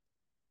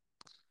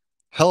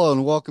Hello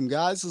and welcome,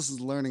 guys. This is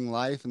Learning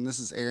Life, and this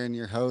is Aaron,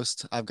 your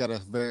host. I've got a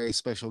very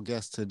special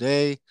guest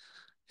today.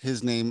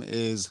 His name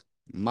is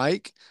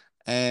Mike,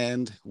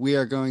 and we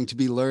are going to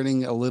be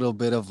learning a little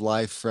bit of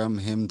life from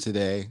him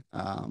today.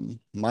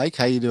 Mike,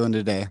 how you doing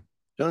today?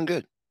 Doing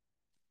good.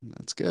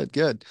 That's good,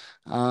 good.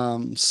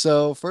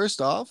 So first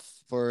off,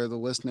 for the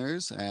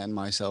listeners and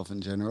myself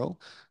in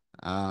general,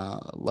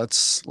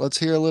 let's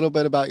hear a little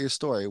bit about your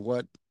story.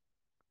 What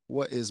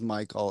is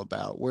Mike all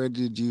about? Where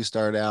did you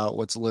start out?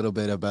 What's a little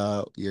bit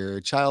about your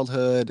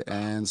childhood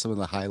and some of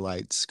the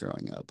highlights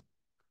growing up?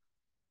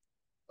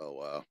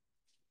 Oh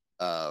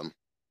wow. Um,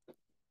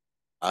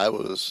 I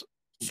was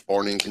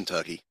born in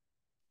Kentucky,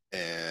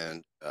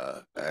 and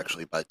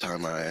actually, by the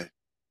time I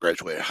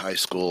graduated high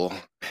school,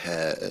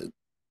 had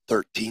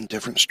 13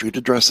 different street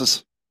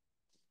addresses.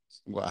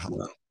 Wow.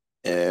 Wow.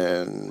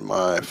 And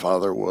my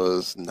father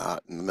was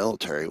not in the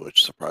military,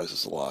 which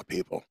surprises a lot of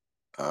people.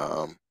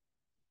 Um,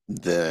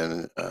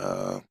 then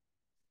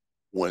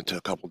went to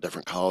a couple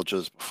different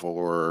colleges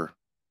before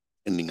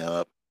ending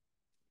up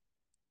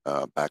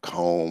back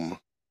home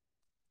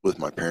with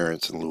my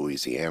parents in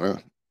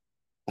Louisiana,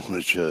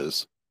 which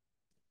is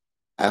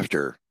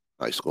after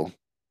high school.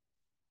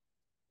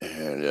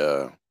 And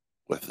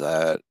with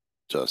that,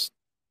 just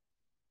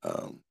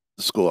the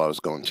school I was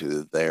going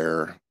to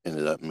there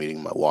ended up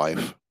meeting my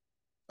wife.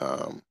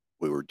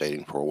 We were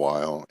dating for a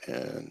while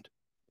and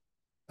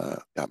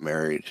got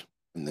married.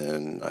 And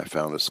then I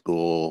found a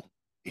school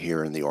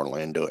here in the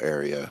Orlando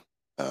area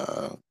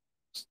uh,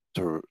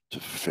 to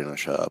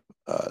finish up.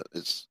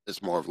 It's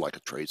more of like a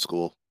trade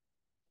school,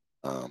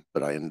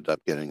 but I ended up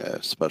getting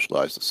a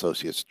specialized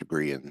associate's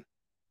degree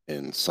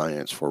in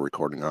science for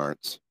recording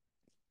arts,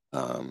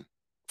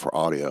 for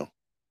audio.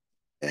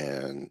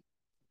 And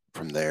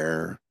from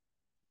there,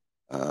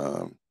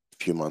 a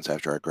few months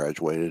after I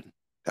graduated,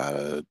 got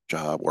a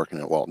job working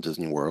at Walt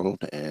Disney World,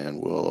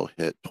 and we'll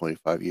hit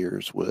 25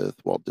 years with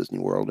Walt Disney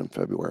World in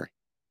February.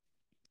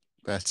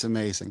 That's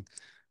amazing.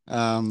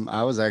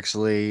 I was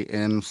actually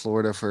in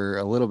Florida for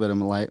a little bit of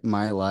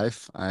my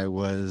life. I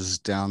was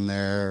down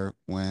there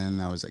when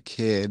I was a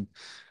kid.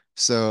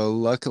 So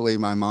luckily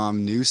my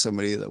mom knew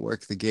somebody that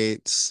worked the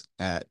gates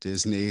at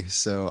Disney,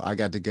 so I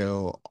got to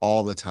go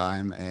all the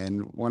time.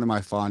 And one of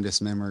my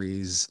fondest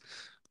memories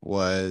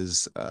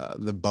was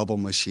the bubble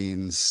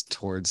machines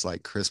towards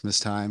like Christmas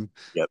time.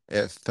 Yep.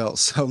 It felt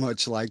so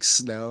much like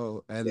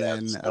snow. And Yeah,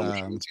 the then, snow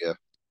machines. Yeah.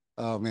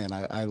 oh man,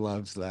 I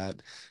loved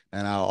that.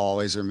 And I'll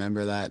always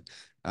remember that.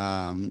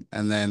 And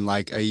then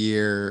like a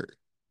year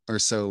or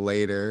so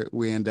later,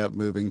 we end up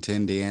moving to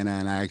Indiana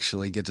and I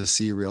actually get to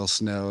see real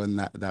snow. And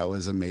that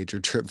was a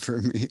major trip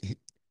for me.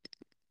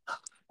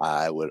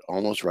 I would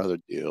almost rather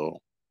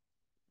deal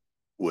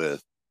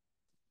with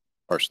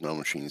our snow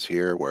machines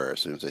here, where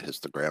as soon as it hits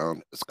the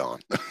ground, it's gone.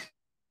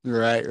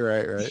 Right,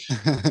 right,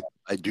 right.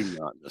 I do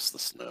not miss the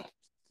snow.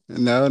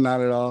 No,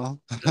 not at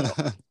all.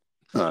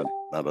 No,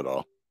 not at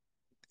all.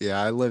 Yeah,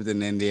 I lived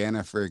in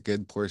Indiana for a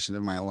good portion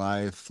of my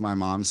life. My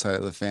mom's side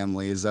of the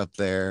family is up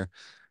there,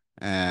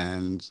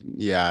 and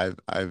yeah,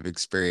 I've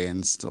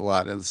experienced a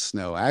lot of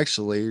snow.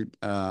 Actually,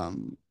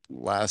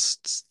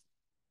 last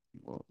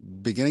well,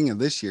 beginning of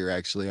this year,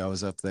 actually, I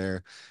was up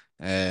there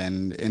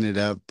and ended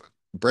up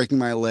breaking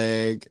my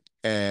leg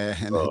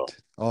and Oh,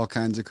 all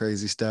kinds of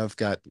crazy stuff.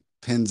 Got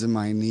pins in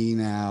my knee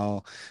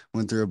now,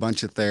 went through a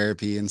bunch of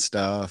therapy and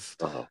stuff.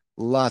 oh,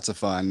 Lots of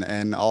fun.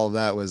 And all of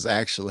that was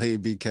actually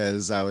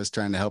because I was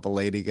trying to help a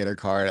lady get her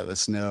car out of the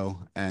snow,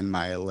 and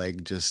my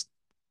leg just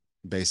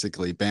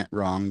basically bent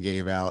wrong,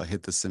 gave out,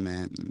 hit the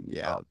cement. And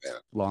yeah, oh man.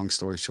 long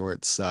story short,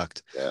 it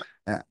sucked.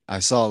 Yeah, I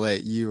saw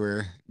that you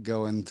were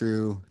going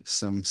through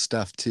some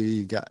stuff too.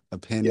 You got a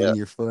pin yeah. in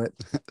your foot.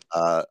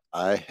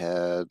 I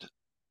had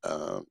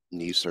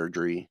knee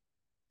surgery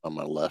on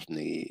my left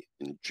knee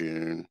in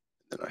June.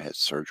 Then I had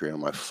surgery on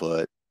my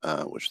foot,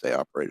 which they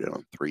operated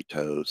on three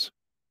toes.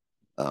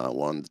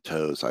 One of the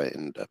toes, I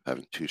ended up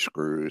having two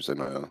screws and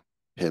a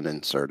pin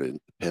inserted.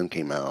 The pin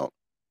came out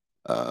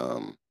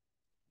um,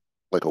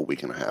 like a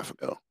week and a half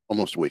ago,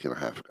 almost a week and a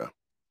half ago.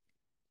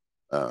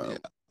 Yeah. Um,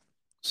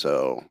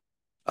 so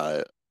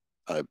I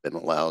I've been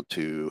allowed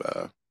to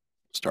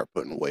start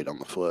putting weight on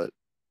the foot,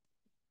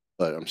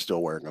 but I'm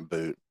still wearing a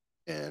boot,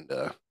 and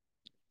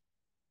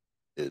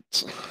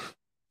it's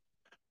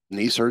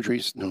knee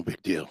surgery's no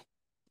big deal.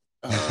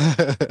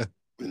 Uh,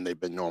 and they've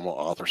been normal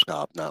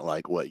arthroscop, not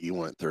like what you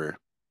went through.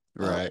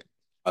 Um, Right.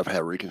 I've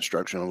had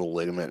reconstruction of the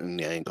ligament in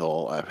the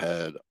ankle. I've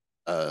had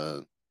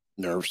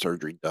nerve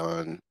surgery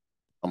done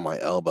on my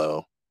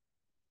elbow.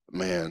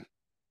 Man,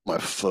 my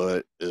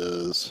foot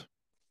is.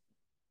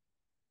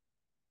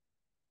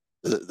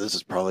 This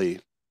is probably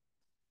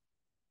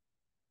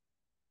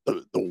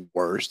the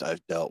worst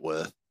I've dealt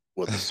with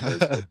the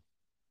surgery.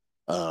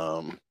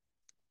 Um,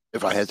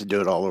 if I had to do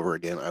it all over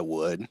again, I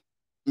would,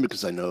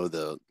 because I know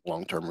the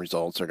long term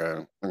results are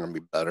gonna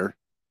be better.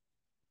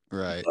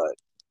 Right. But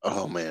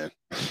oh man,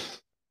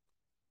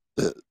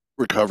 the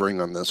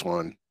recovering on this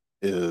one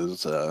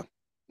is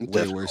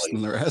Way worse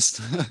than definitely. the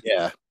rest.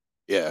 Yeah,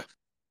 yeah.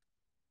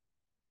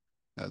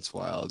 That's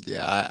wild.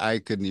 Yeah, I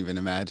couldn't even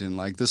imagine.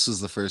 Like, this was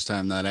the first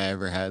time that I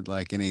ever had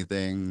like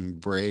anything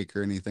break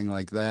or anything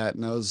like that.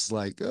 And I was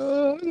like,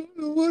 oh, I don't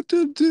know what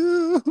to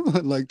do.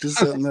 Like, just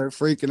sitting there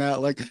freaking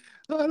out, like,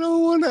 I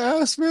don't want to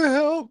ask for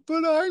help,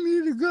 but I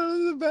need to go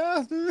to the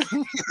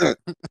bathroom.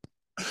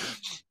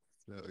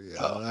 So,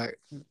 yeah,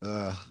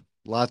 Oh,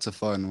 lots of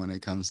fun when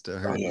it comes to oh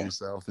hurting yeah,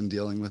 yourself and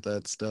dealing with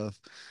that stuff.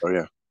 oh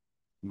yeah,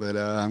 But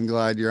I'm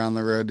glad you're on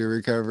the road to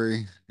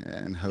recovery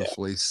and yeah,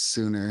 hopefully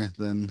sooner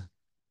than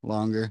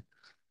longer.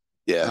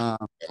 yeah.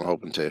 Um, I'm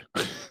hoping to.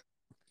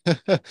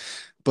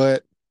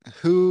 But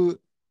who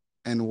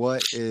and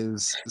what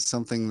is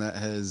something that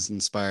has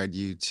inspired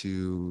you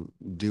to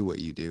do what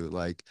you do,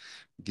 like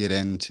get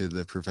into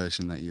the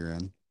profession that you're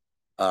in?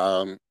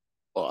 Um,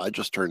 well, I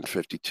just turned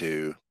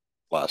 52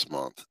 last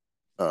month,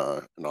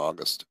 in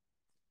August,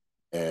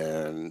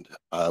 and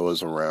I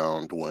was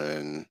around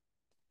when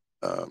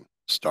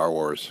Star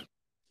Wars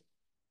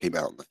came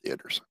out in the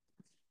theaters.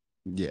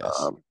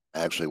 Yes.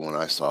 Actually, when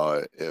I saw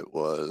it, it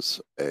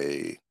was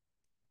a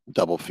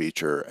double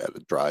feature at a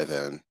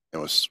drive-in. It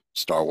was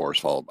Star Wars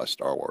followed by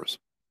Star Wars.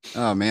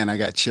 Oh man, I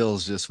got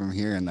chills just from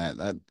hearing that.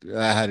 That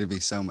had to be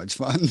so much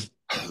fun.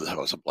 That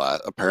was a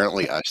blast.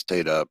 Apparently, I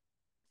stayed up.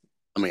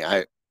 I mean,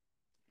 I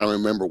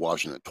remember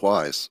watching it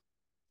twice,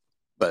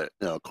 but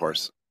of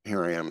course,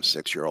 here I am,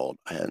 6 year old.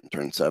 I hadn't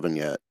turned seven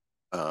yet,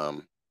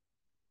 um,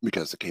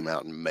 because it came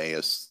out in May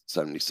of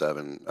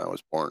 '77. I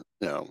was born,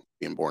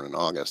 being born in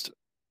August.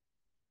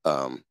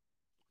 Um,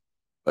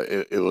 but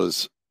it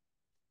was,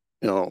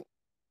 you know,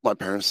 my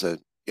parents said,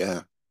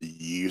 "Yeah,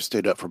 you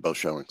stayed up for both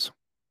showings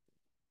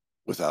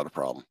without a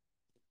problem."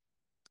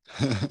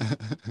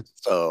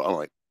 So I'm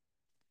like,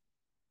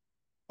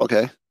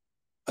 "Okay."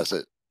 I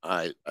said,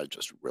 I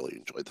just really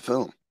enjoyed the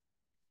film.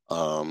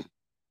 Um,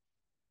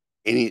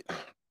 any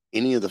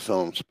any of the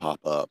films pop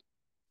up,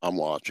 I'm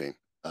watching.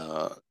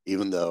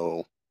 Even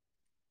though,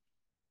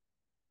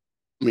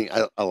 I mean,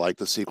 I like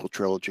the sequel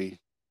trilogy.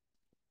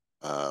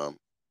 Um,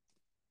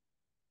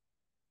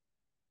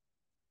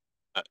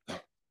 I,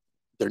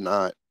 they're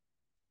not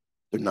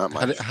they're not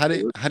my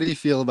favorite. How do you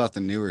feel about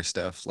the newer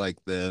stuff like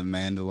the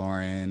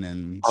Mandalorian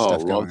and Oh,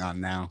 stuff going on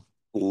now?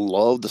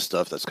 love the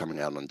stuff that's coming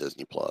out on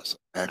Disney Plus.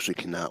 I actually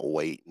cannot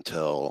wait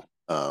until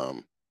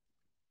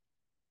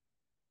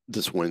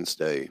this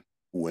Wednesday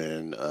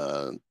when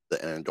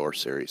the Andor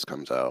series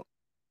comes out,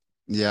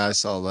 Yeah, I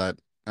saw that.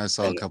 I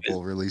saw a and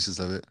couple releases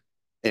of it.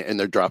 and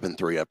they're dropping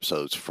 3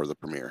 episodes for the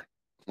premiere.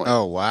 I'm like,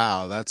 Oh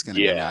wow, that's gonna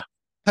be yeah,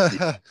 nice.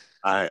 yeah,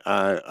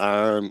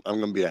 I'm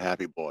gonna be a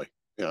happy boy,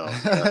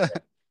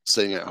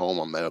 sitting at home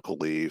on medical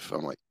leave.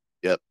 I'm like,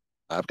 yep,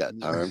 I've got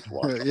time to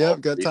watch all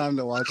Yep, got three. time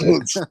to watch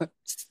it.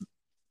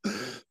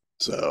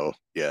 So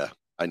yeah,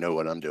 I know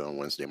what I'm doing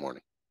Wednesday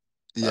morning.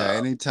 Yeah, Uh,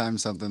 anytime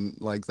something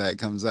like that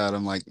comes out,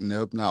 I'm like,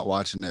 nope, not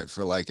watching it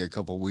for like a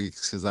couple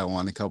weeks because I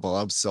want a couple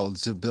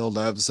episodes to build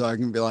up so I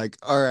can be like,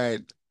 all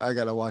right, I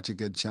gotta watch a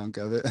good chunk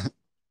of it.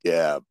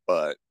 yeah,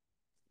 but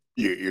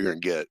you're gonna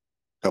get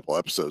a couple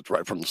episodes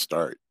right from the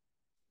start.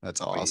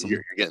 That's I mean, awesome.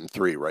 you're getting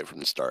three right from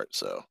the start.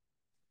 So,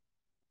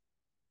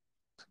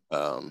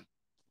 um,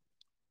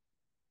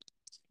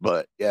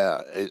 but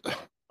yeah,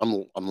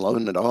 I'm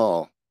loving it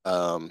all.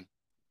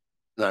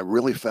 And I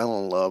really fell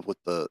in love with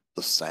the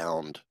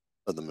sound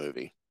of the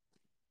movie,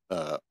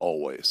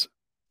 always.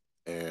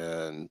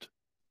 And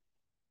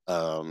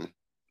um,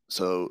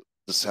 so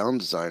the sound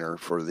designer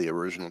for the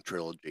original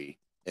trilogy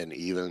and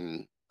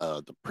even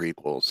the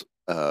prequels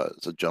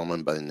is a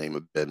gentleman by the name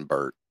of Ben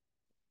Burt.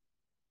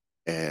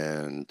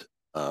 And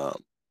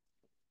um,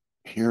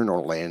 here in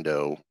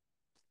Orlando,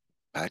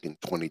 back in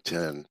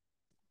 2010,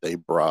 they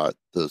brought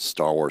the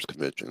Star Wars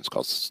convention. It's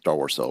called Star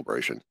Wars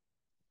Celebration.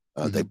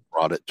 They Hmm.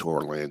 brought it to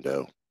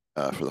Orlando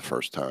for the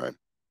first time,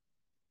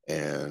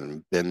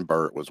 and Ben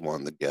Burt was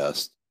one of the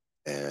guests.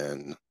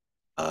 And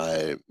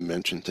I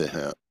mentioned to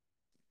him,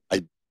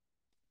 I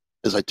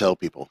as I tell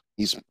people,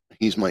 he's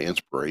my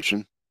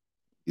inspiration.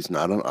 He's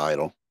not an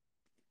idol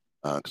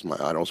because my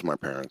idols are my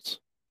parents.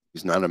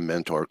 He's not a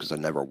mentor because I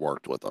never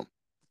worked with him.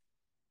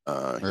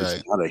 He's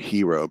Right. not a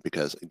hero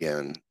because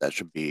again, that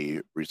should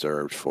be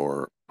reserved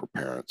for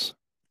parents.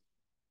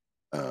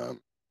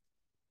 Um,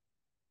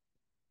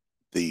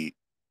 the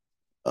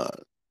uh,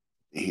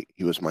 he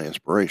was my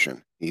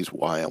inspiration. He's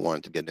why I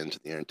wanted to get into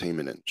the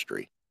entertainment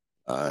industry.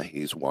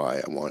 He's why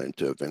I wanted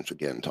to eventually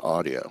get into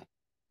audio.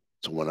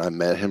 So when I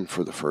met him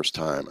for the first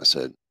time,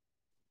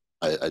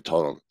 I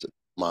told him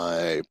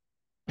my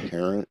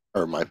parent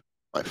or my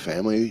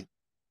family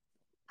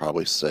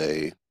probably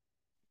say,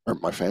 or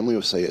my family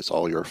would say it's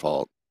all your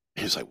fault.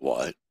 He's like,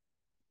 what?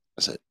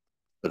 I said,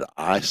 but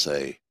I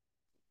say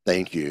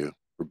thank you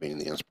for being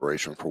the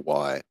inspiration for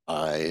why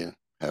I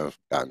have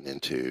gotten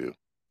into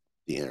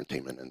the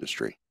entertainment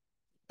industry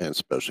and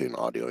especially an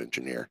audio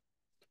engineer.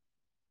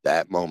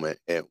 That moment,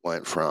 it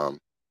went from,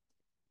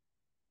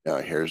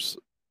 here's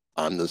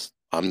I'm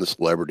the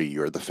celebrity,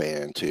 you're the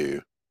fan,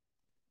 to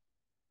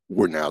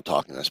we're now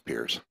talking as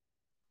peers,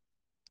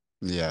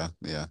 Yeah,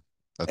 yeah.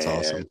 That's and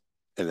awesome.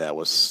 and that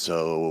was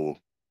so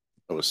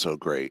it was so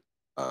great.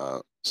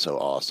 so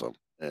awesome.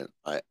 And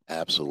I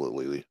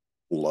absolutely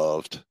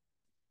loved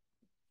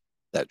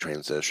that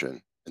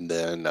transition. And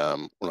then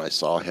when I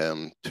saw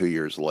him 2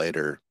 years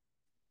later,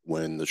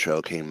 when the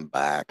show came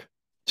back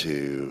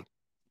to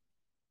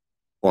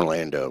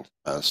Orlando,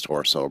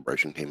 Star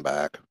Celebration came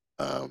back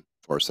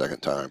for a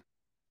second time,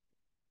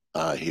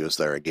 he was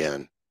there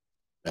again.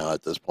 Now,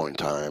 at this point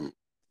in time,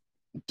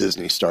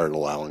 Disney started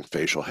allowing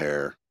facial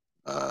hair.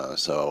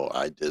 So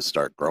I did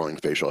start growing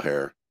facial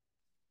hair.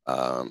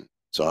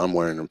 So I'm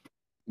wearing a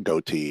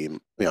goatee,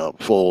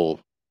 full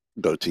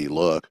goatee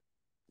look.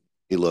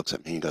 He looks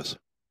at me, he goes,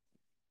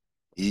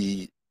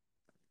 he,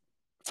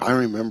 if I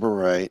remember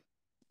right,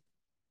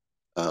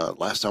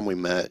 last time we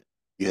met,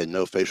 you had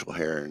no facial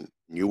hair and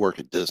you work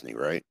at Disney,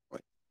 right? I'm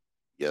like,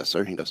 yes,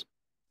 sir. He goes,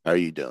 how are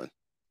you doing?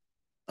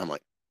 I'm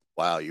like,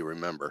 wow, you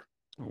remember.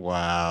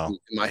 Wow.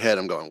 In my head,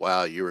 I'm going,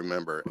 wow, you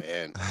remember.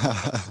 And our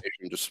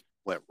conversation just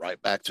went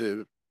right back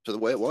to the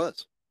way it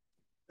was,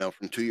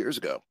 from 2 years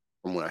ago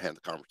from when I had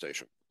the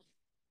conversation.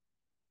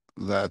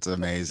 That's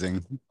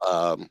amazing.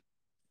 Um,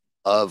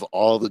 of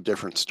all the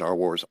different Star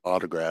Wars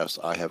autographs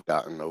I have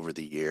gotten over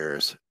the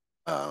years,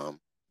 um,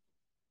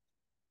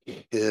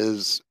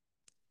 his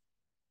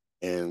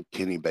and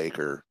Kenny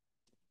Baker,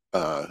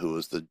 who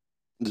was the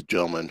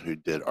gentleman who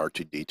did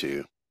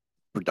R2D2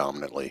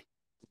 predominantly,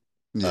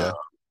 uh, Yeah.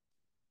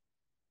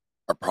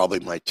 are probably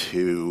my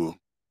two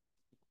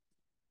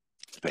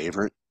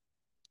favorite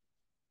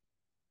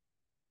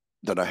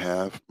that I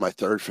have. My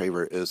third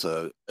favorite is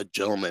a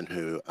gentleman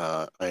who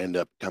I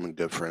ended up becoming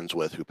good friends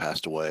with, who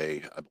passed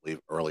away, I believe,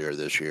 earlier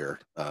this year.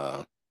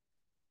 A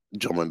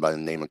gentleman by the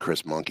name of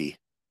Chris Monkey,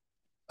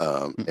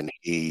 and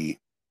he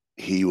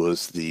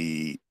was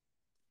the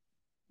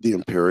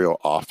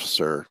Imperial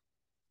officer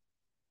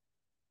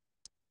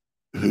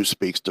who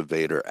speaks to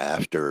Vader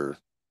after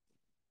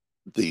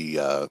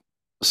the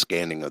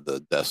scanning of the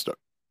Death Star,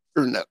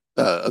 or no,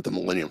 of the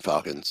Millennium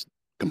Falcons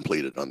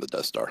completed on the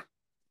Death Star.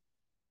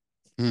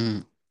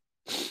 Mhm.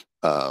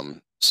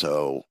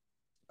 So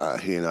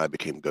he and I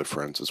became good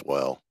friends as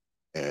well,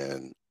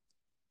 and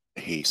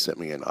he sent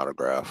me an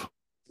autograph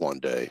one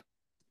day,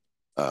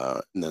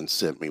 and then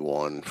sent me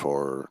one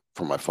for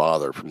my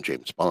father from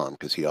James Bond,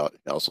 because he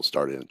also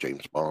started in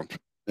James Bond.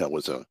 That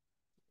was an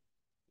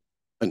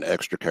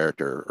extra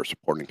character or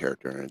supporting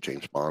character in a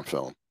James Bond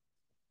film.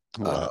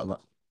 Uh, Wow.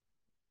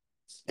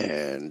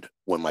 and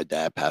when my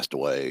dad passed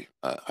away,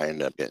 I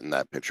ended up getting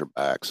that picture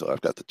back. So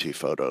I've got the two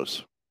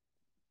photos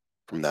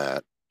from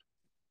that.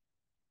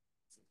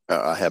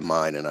 I have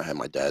mine and I have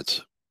my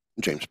dad's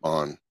James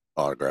Bond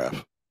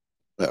autograph.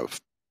 I have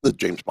the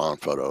James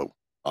Bond photo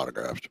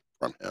autographed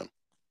from him.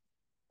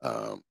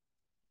 Um,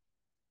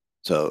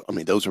 so, I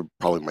mean, those are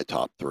probably my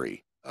top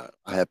three.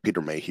 I have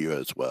Peter Mayhew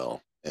as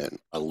well, and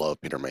I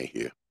love Peter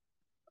Mayhew.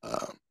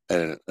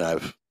 And I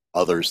have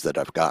others that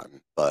I've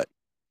gotten, but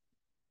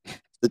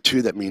the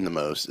two that mean the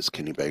most is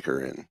Kenny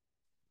Baker and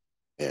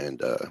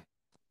and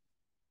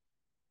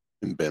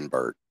Ben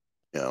Burt.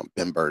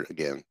 Ben Burt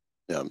again.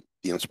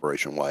 The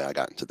inspiration why I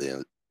got into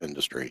the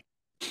industry,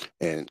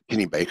 and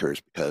Kenny Baker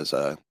is because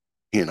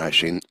he and I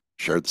shared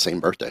the same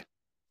birthday.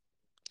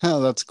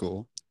 Oh, that's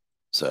cool.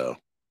 So,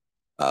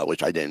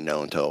 which I didn't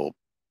know until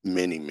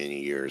many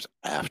years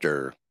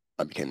after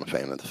I became a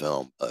fan of the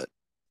film. But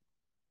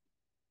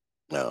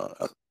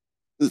uh,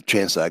 the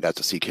chance that I got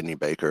to see Kenny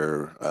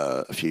Baker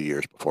a few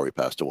years before he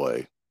passed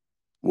away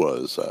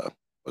was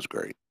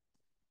great.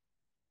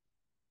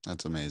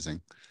 That's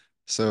amazing.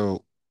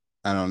 So,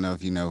 I don't know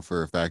if you know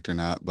for a fact or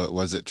not, but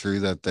was it true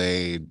that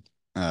they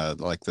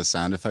like the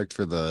sound effect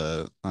for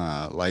the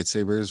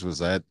lightsabers, was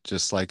that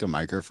just like a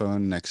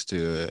microphone next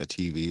to a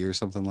TV or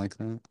something like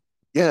that?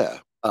 Yeah.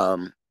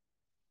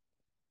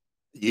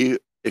 You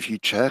if you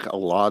check a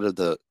lot of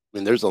I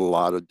mean, there's a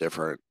lot of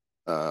different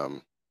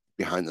um,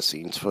 behind the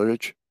scenes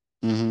footage.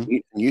 Mm-hmm.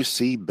 You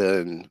see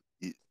Ben.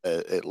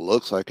 It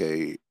looks like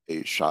a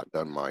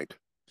shotgun mic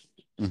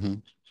Mm-hmm.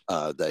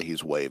 that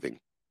he's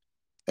waving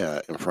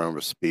in front of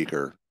a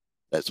speaker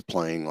that's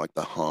playing like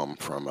the hum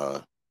from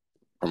a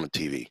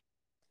TV,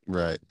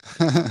 Right.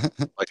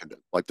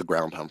 like the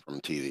ground hum from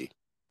a TV.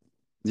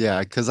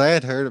 Yeah, because I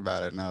had heard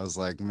about it and I was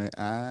like, man,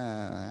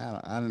 I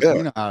don't, Yeah,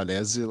 you know how it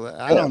is. I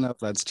yeah. don't know if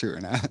that's true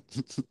or not.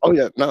 Oh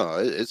yeah, no,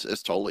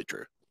 it's totally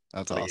true.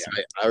 That's I mean,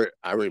 awesome.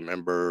 I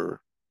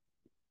remember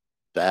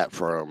that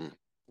from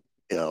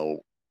you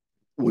know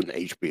when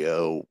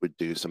HBO would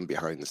do some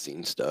behind the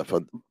scenes stuff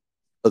of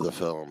the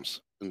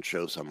films and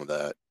show some of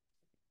that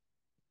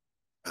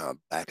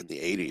back in the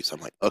 '80s. I'm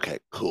like, okay,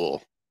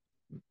 cool.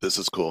 This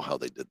is cool how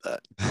they did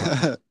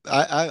that.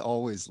 I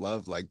always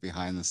love like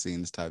behind the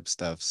scenes type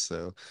stuff,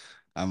 so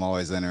I'm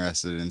always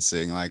interested in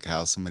seeing like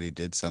how somebody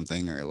did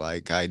something or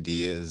like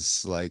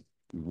ideas, like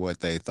what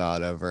they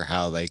thought of or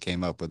how they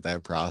came up with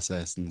that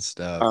process and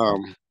stuff.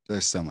 Um,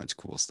 There's so much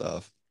cool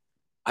stuff.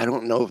 I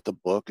don't know if the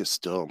book is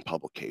still in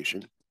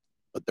publication,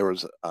 but there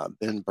was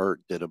Ben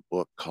Burt did a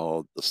book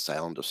called The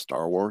Sound of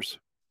Star Wars,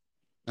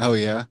 Oh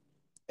yeah.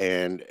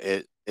 and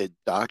it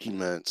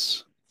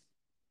documents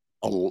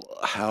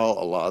how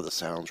a lot of the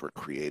sounds were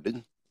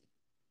created.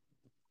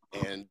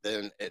 and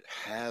then it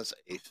has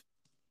a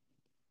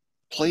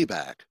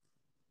playback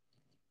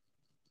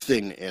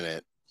thing in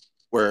it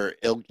where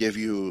it'll give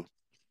you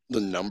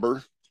the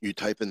number. You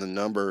type in the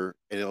number,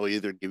 and it'll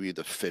either give you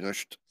the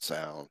finished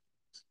sound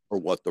or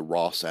what the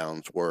raw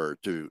sounds were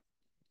to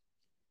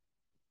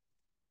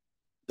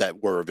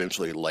that were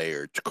eventually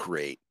layered to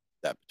create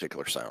that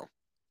particular sound.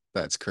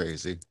 That's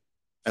crazy.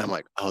 And I'm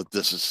like, oh,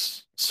 this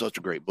is such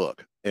a great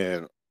book.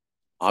 And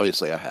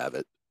obviously, I have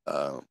it.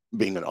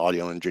 Being an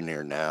audio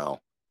engineer now,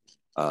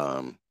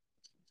 um,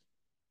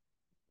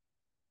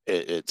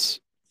 it, it's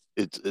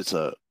it's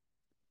a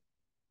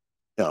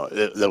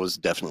that was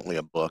definitely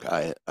a book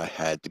I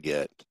had to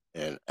get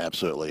and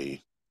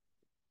absolutely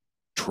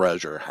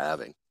treasure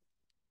having.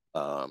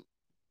 Um,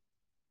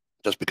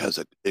 just because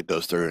it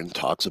goes through and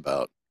talks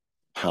about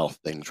how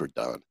things were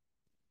done.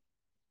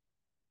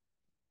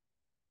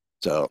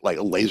 So like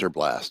a laser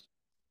blast,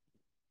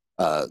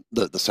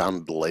 the sound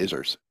of the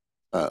lasers,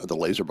 the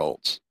laser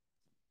bolts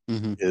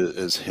Hmm.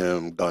 is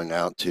him going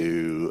out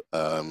to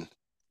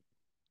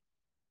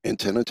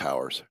antenna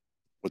towers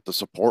with the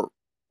support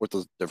with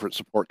the different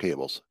support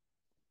cables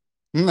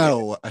and,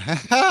 No.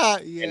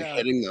 and Yeah,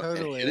 hitting them and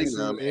totally. I hitting see.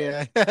 them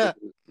Yeah.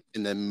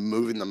 and then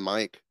moving the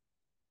mic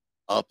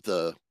up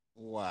the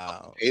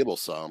Wow. cable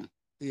some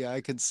Yeah,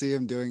 I could see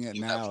him doing it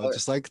in that now, play.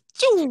 just like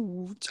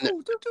choo, And, there,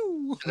 choo,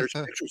 choo, and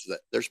choo.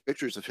 there's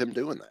pictures of him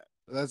doing that.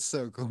 That's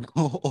so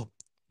cool.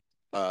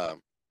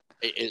 Um,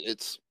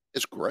 it's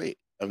great.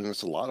 I mean,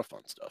 it's a lot of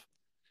fun stuff.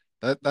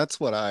 That's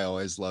what I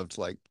always loved,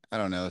 like, I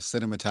don't know,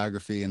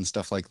 cinematography and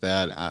stuff like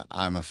that.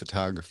 I'm a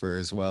photographer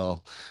as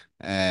well.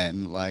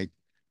 And like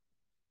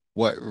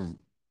what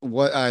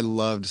what I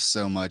loved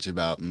so much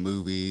about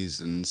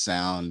movies and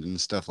sound and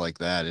stuff like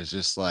that is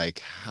just like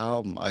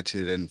how much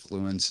it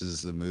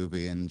influences the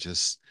movie, and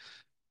just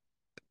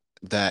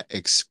that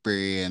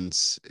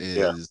experience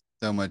Yeah. is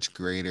so much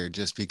greater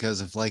just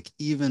because of like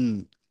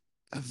even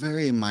a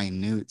very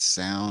minute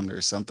sound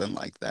or something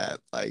like that.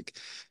 Like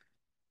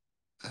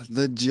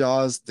the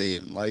Jaws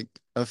theme, like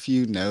a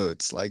few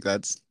notes, like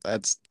that's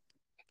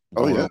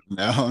Oh yeah. world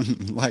known.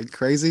 Like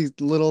crazy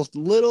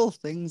little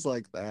things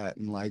like that,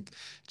 and like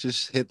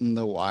just hitting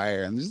the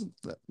wire, and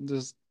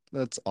just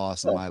that's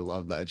awesome. Oh, I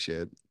love that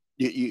shit.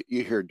 you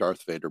hear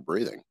Darth Vader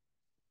breathing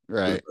for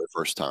the Right. very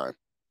first time.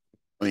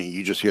 I mean,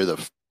 you just hear the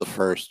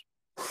first.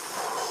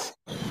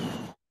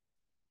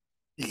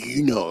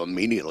 You know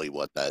immediately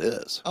what that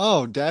is,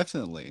 Oh,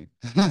 definitely.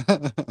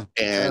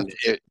 and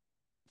it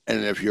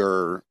and if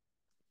you're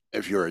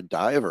a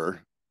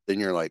diver, then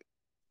you're like,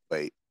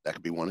 wait, that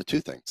could be one of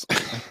two things.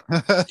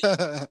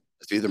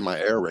 It's either my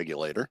air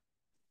regulator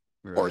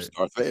or it's Right.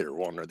 Darth Vader,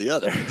 one or the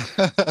other.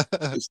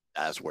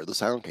 That's where the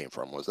sound came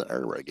from, was the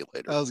air I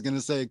regulator. was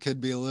gonna say it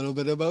could be a little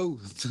bit of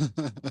both.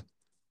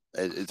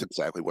 It's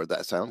exactly where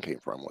that sound came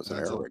from, was an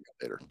That's air a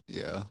regulator.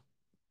 Yeah.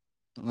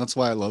 That's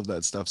why I love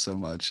that stuff so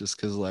much, just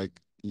because like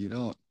you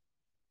don't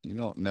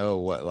know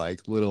what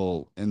like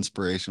little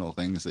inspirational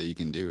things that you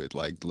can do with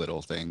like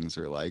little things,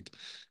 or like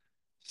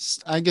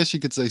I guess you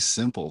could say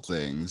simple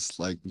things,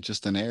 like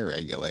just an air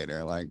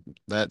regulator. Like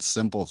that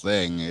simple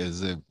thing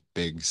is a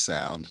big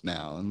sound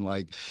now. And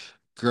like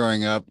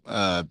growing up,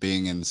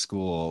 being in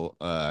school,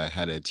 I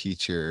had a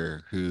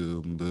teacher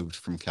who moved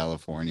from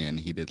California, and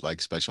he did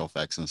like special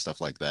effects and stuff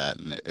like that.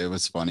 And it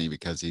was funny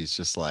because he's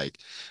just like,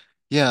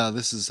 yeah,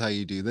 this is how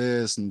you do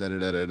this, and da da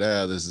da da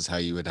da. This is how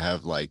you would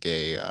have like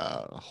a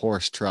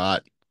horse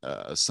trot.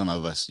 Some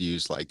of us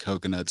use like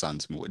coconuts on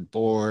some wood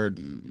board,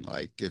 and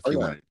like if Oh you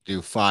yeah, want to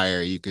do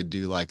fire, you could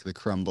do like the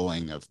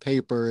crumbling of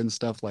paper and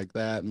stuff like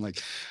that. And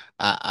like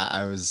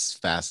I was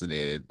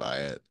fascinated by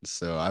it.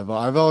 So I've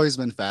always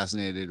been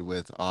fascinated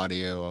with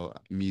audio.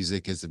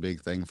 Music is a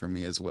big thing for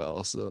me as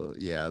well. So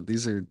yeah,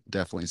 these are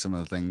definitely some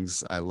of the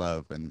things I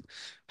love, and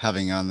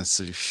having on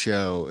this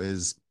show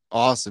is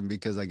awesome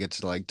because I get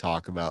to like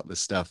talk about this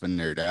stuff and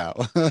nerd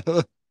out.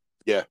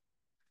 yeah,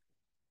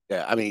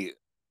 yeah. I mean,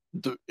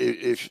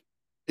 if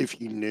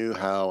you knew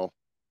how,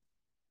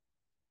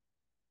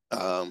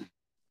 um,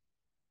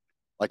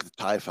 like the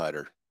Tie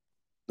Fighter,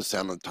 the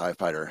sound of the Tie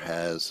Fighter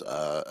has,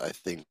 I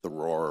think, the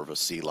roar of a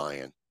sea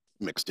lion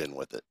mixed in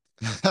with it.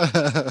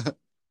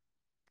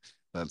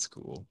 That's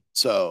cool.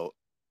 So,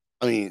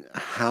 I mean,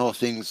 how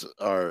things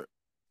are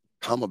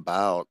come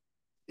about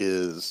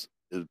is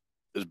is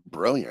is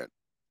brilliant.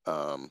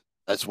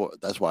 That's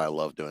why I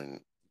love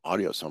doing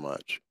audio so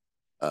much.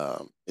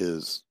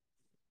 Is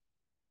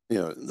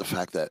the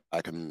fact that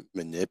I can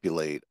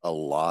manipulate a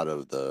lot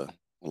of the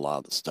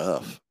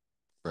stuff,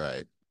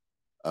 Right.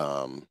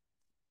 um,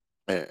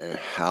 and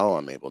how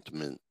I'm able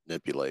to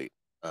manipulate.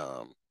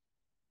 Um,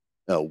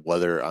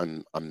 whether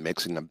I'm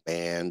mixing a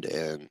band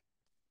and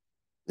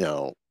you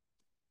know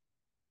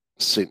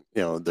sing,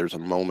 there's a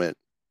moment,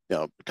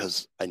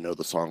 because I know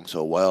the song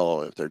so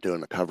well. If they're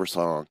doing a cover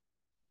song,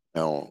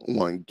 want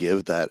to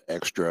give that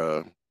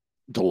extra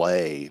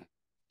delay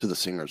to the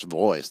singer's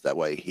voice. That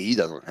way he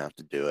doesn't have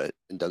to do it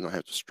and doesn't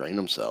have to strain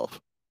himself.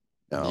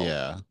 You know,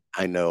 Yeah.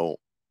 I know,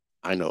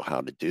 I know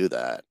how to do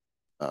that.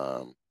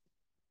 Um,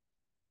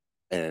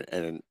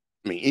 and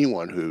I mean,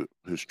 anyone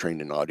who's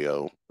trained in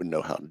audio would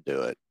know how to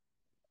do it.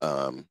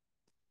 Um,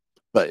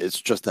 but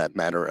it's just that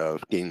matter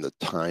of getting the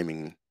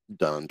timing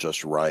done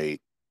just right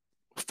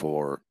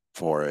for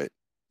it,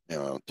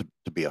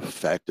 to be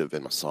effective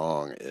in a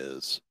song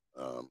is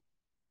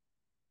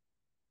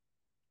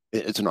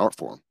it's an art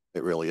form.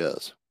 It really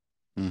is.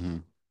 Hmm.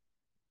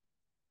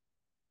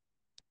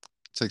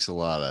 Takes a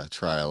lot of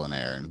trial and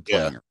error and Yeah.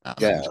 playing around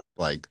and Yeah. just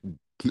like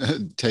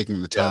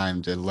taking the Yeah.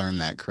 time to learn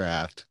that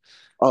craft.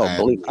 Oh,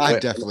 believe And me, I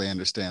definitely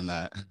understand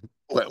that.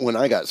 when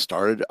I got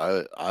started,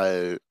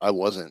 I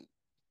wasn't.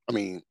 I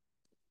mean,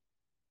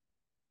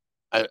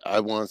 I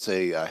want to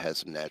say I had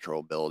some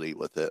natural ability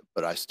with it,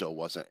 but I still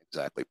wasn't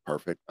exactly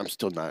perfect. I'm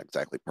still not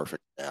exactly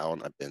perfect now,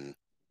 and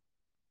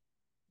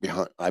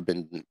I've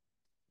been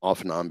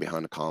off and on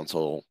behind the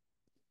console,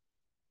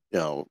 you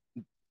know,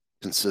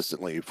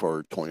 consistently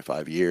for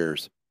 25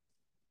 years.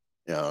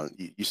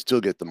 You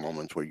still get the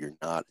moments where you're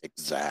not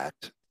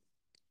exact,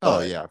 Oh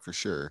but yeah, for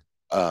sure.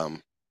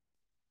 um,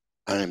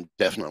 I am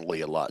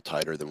definitely a lot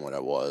tighter than what I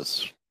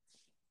was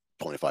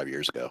 25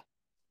 years ago.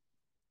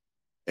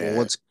 Well,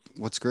 And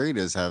what's great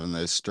is having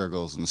those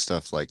struggles and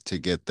stuff like to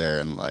get there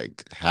and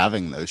like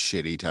having those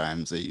shitty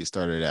times that you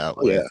started out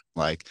oh yeah, with.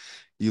 Like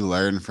you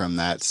learn from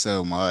that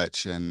so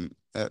much and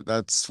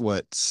that's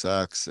what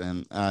sucks.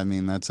 And I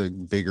mean, that's a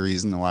big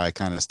reason why I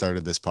kind of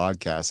started this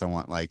podcast. I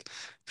want like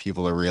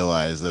people to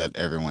realize that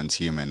everyone's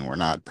human. We're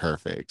not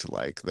perfect.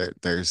 Like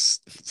there's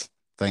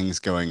things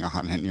going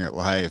on in your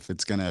life.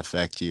 It's going to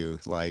affect you.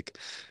 Like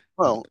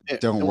well,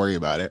 don't worry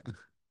about it.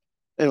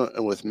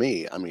 and with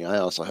me, I mean, I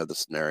also had the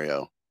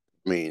scenario.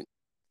 I mean,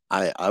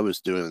 I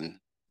was doing,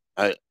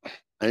 I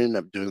I ended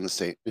up doing the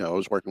same. I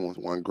was working with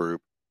one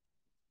group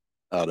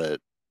out at,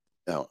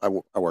 I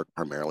work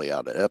primarily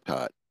out at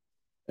Epcot,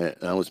 and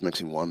I was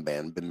mixing one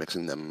band, been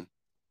mixing them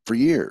for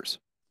years.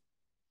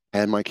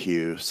 Had my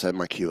cue, set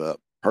my cue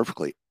up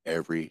perfectly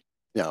every.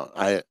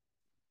 I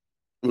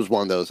it was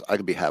one of those I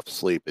could be half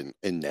asleep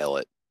and nail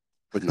it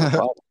with no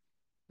problem.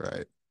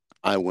 Right.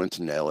 I went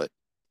to nail it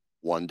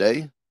one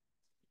day,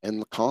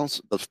 and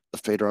the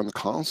fader on the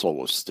console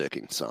was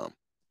sticking some.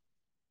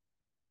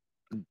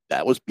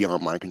 That was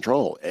beyond my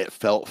control. It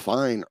felt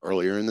fine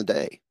earlier in the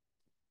day.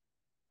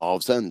 All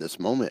of a sudden, this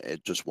moment,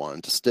 it just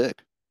wanted to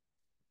stick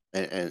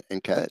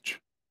and catch.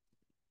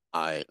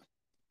 I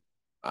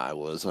I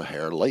was a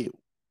hair late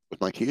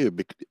with my cue,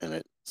 and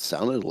it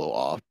sounded a little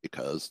off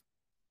because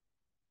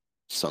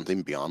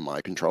something beyond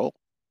my control.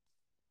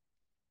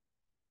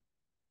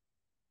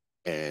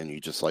 And you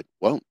just like,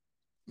 well,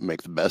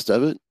 make the best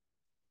of it.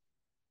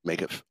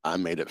 I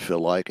made it feel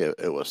like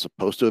it was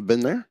supposed to have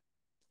been there,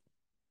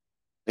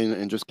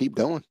 and just keep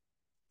going.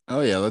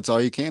 Oh yeah, that's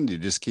all you can do.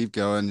 Just keep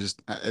going.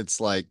 Just it's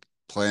like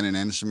playing an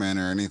instrument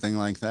or anything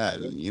like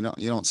that. You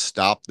don't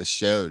stop the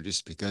show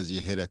just because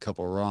you hit a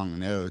couple wrong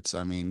notes.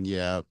 I mean,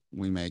 yeah,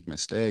 we make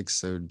mistakes,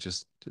 so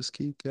just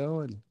keep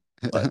going.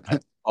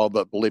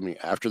 But believe me,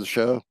 after the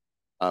show,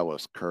 I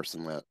was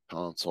cursing that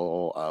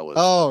console. I was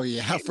Oh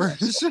yeah, beating for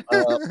myself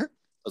up. sure.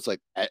 It's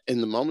like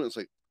in the moment, it's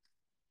like,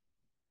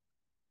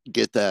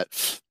 get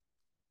that,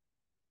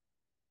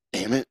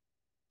 damn it,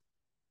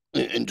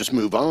 and just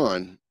move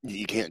on.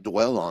 You can't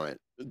dwell on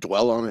it.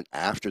 Dwell on it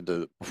after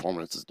the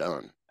performance is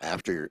done.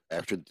 After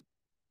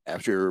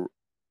the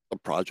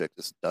project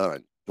is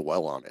done,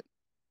 dwell on it.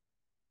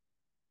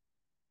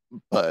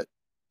 But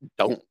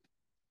don't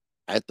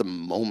at the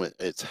moment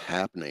it's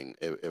happening.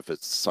 If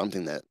it's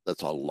something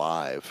that's a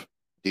live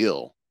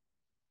deal,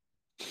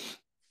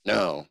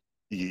 no,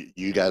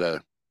 you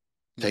gotta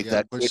You take got to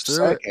that push quick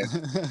through second,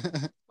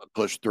 it.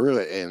 push through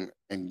it,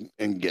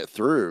 and get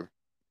through.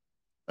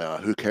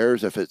 Who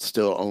cares if it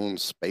still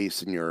owns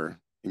space in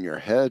your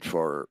head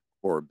for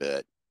a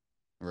bit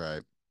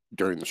Right,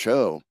 during the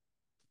show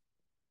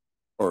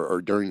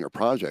or during your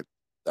project?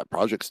 That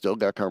project still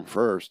got to come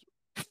first.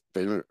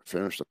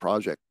 Finish the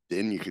project,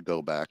 then you could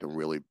go back and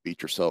really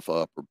beat yourself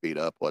up or beat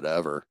up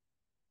whatever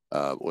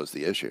was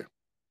the issue.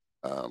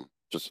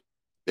 Just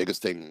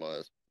biggest thing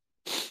was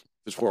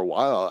just for a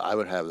while I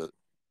would have the,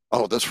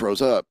 oh, this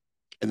froze up,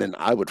 and then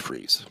I would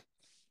freeze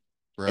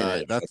and it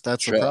right. That's affected the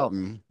that's the show.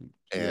 problem.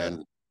 Yeah,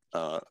 And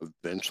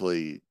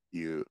eventually,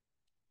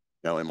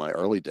 in my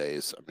early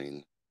days, I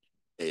mean,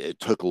 it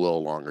took a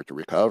little longer to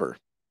recover.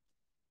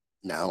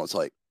 Now it's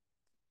like,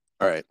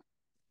 all right,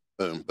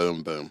 boom,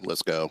 boom, boom,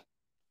 let's go.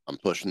 I'm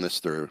pushing this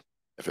through.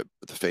 If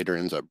the fader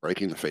ends up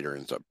breaking, the fader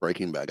ends up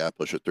breaking, but I got to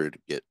push it through to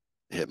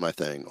hit my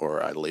thing,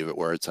 or I leave it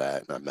where it's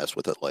at and I mess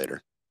with it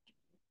later.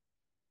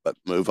 But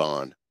move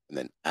on, and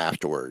then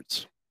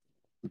afterwards,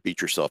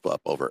 beat yourself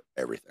up over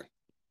everything.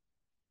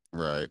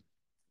 right.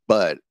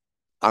 But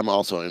I'm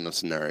also in a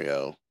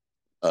scenario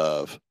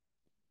of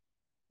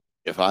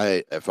if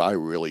I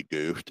really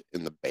goofed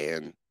and the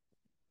band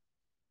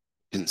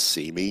can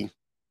see me,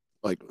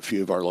 like a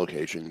few of our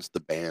locations, the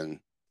band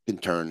can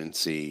turn and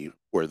see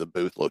where the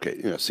booth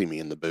locate, see me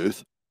in the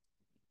booth.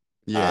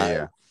 Yeah, I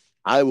yeah.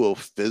 I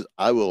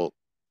will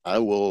I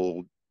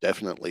will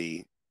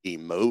definitely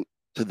emote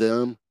to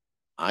them.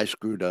 I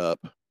screwed up.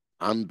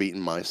 I'm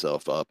beating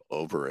myself up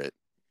over it.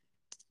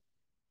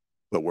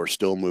 but we're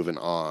still moving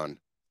on.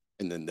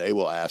 And then they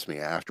will ask me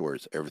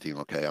afterwards, everything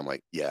okay? I'm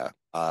like, yeah,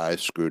 I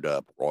screwed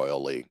up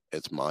royally.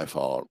 It's my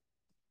fault.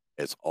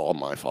 It's all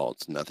my fault.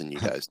 It's nothing you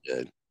guys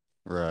did.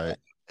 Right.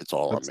 It's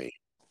all on That's me.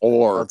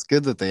 Or that's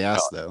good that they uh,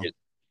 asked though.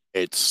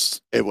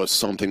 it was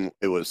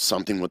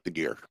something with the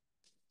gear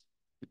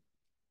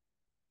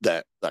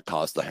that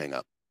caused the hang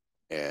up.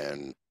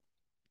 And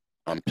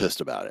I'm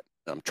pissed about it.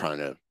 I'm trying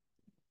to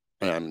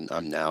and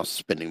I'm now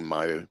spending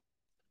my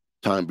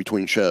time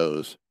between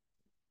shows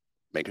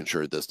making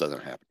sure this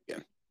doesn't happen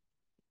again.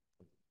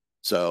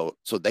 So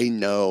they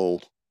know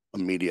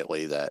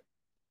immediately that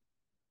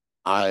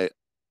I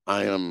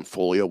I am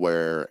fully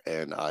aware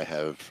and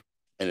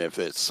if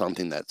it's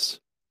something that's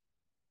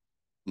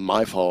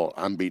my fault,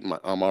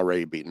 I'm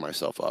already beating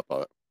myself up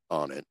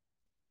on it.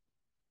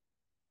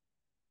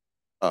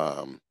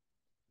 Um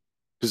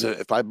because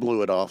if I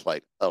blew it off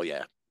like, oh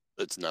yeah,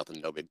 it's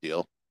nothing, no big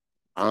deal,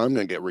 I'm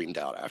gonna get reamed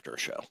out after a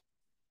show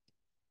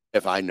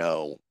if I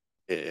know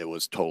it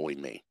was totally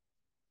me.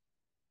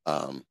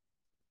 Um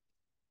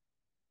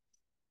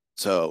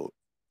so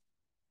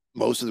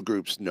most of the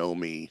groups know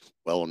me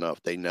well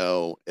enough. They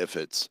know if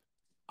it's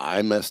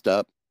I messed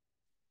up,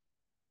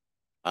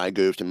 I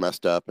goofed and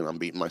messed up and I'm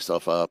beating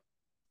myself up,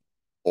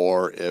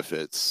 or if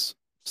it's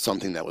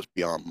something that was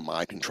beyond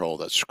my control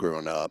that's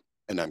screwing up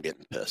and I'm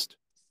getting pissed.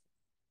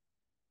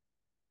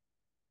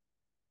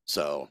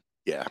 So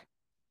yeah,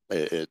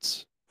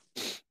 it's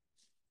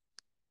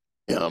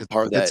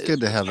part of It's that is good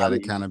to just have that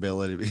having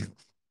accountability.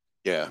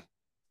 yeah.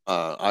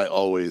 I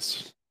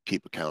always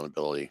keep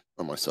accountability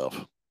for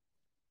myself.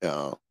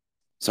 Uh,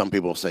 some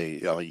people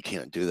say, "Oh, you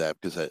can't do that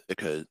because it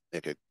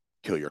could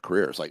kill your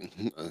career." It's like,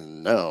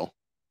 no,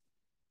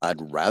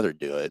 I'd rather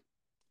do it.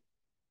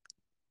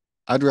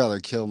 I'd rather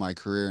kill my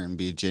career and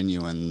be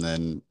genuine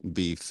than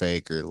be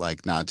fake or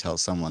like not tell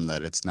someone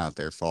that it's not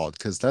their fault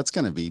because that's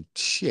gonna be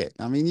shit.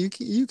 I mean, you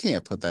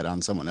can't put that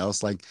on someone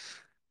else. Like,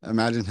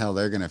 imagine how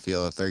they're gonna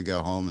feel if they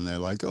go home and they're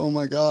like, "Oh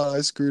my God,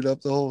 I screwed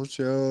up the whole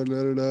show.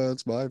 Da, da, da,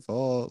 it's my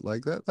fault."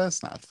 Like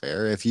that's not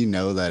fair. If you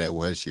know that it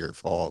was your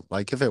fault,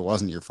 like if it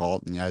wasn't your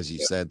fault, and as you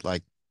Yeah, said,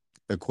 like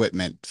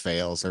equipment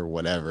fails or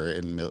whatever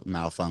and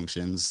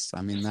malfunctions,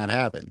 I mean that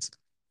happens.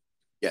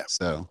 yeah.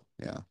 So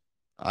yeah,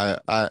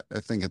 I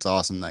think it's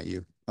awesome that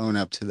you own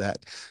up to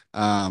that.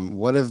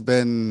 What have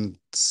been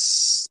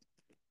let's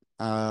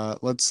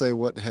say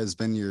what has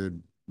been your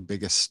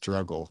biggest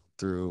struggle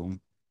through,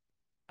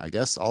 I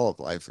guess all of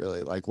life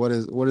really? Like what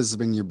has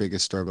been your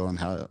biggest struggle and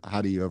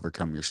how do you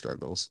overcome your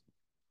struggles?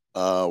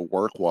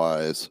 Work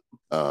wise,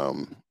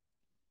 um,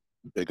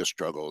 biggest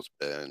struggle has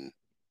been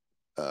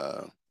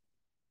uh,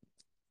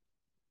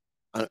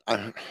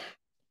 I'm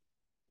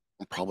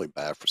probably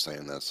bad for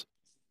saying this.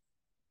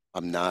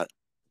 I'm not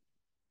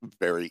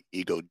very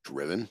ego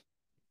driven,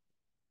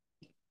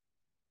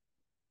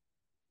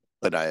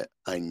 but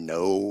I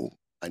know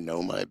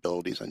my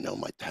abilities, I know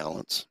my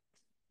talents.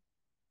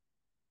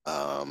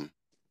 Um,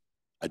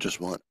 I just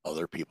want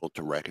other people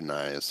to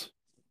recognize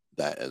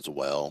that as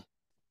well,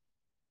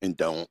 and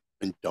don't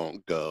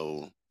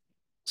go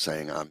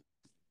saying I'm.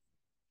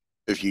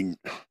 If you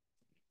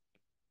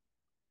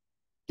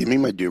give me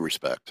my due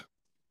respect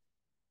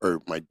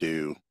or my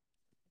due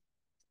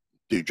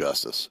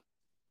justice,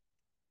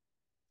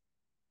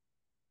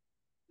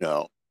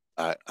 no,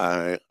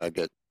 I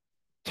get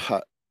ti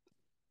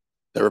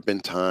there have been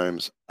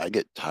times I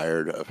get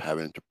tired of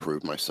having to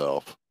prove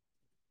myself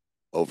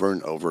over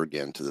and over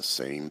again to the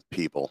same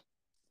people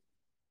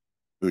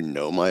who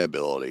know my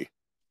ability,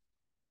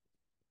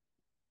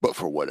 but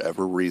for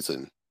whatever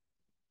reason,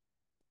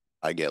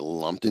 I get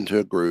lumped into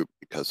a group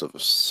because of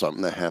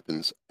something that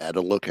happens at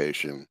a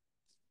location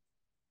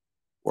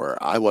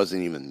where I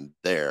wasn't even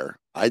there.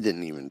 I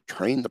didn't even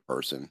train the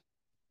person,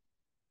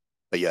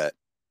 but yet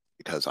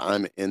because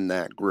I'm in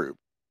that group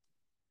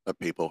of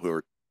people who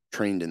are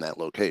trained in that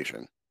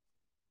location,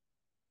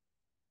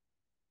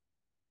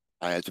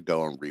 I had to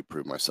go and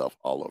reprove myself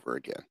all over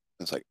again.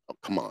 It's like, oh,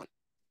 come on.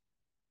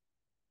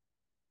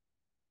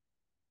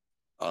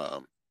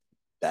 Um,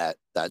 that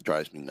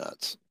drives me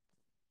nuts.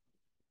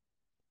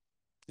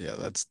 Yeah,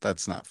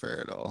 that's not fair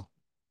at all.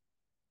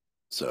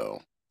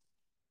 So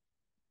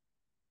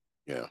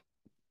yeah.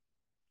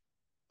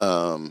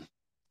 Um,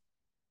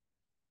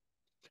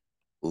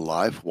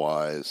 life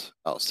wise,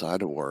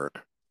 outside of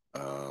work,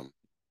 um,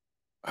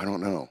 I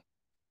don't know.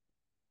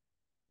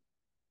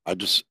 I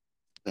just,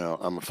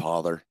 I'm a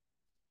father.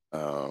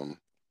 Um,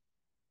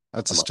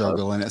 That's a I'm a husband.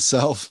 struggle in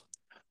itself.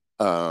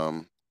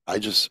 Um, I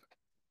just,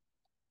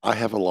 I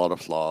have a lot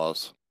of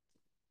flaws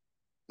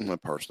in my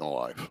personal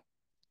life,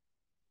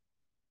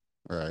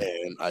 Right.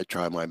 and I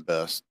try my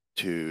best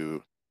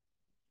to.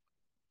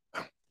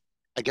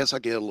 I guess I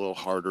get a little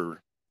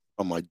harder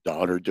on my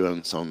daughter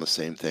doing some of the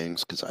same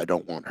things because I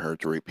don't want her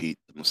to repeat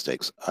the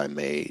mistakes I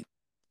made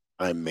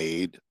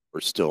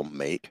or still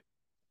make.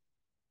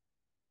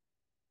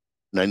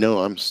 And I know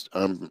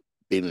I'm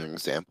being an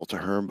example to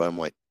her, but I'm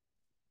like,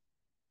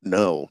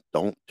 no,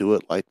 don't do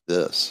it like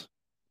this.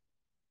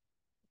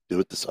 Do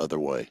it this other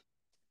way.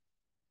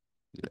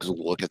 Because Yeah.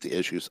 look at the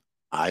issues.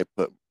 I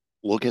put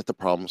look at the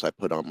problems I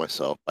put on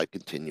myself by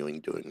continuing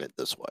doing it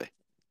this way.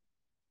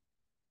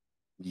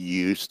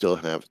 You still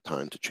have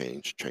time to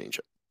change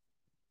it.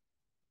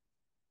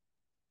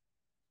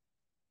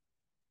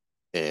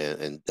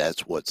 And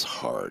that's what's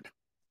hard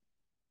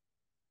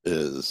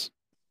is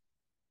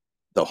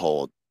the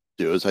whole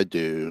do as I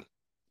do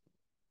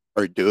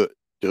or do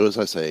as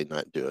I say,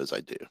 not do as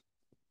I do,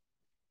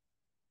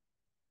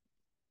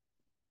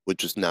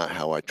 which is not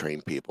how I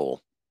train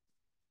people.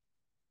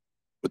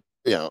 But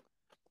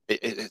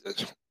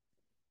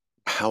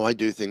how I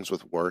do things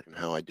with work and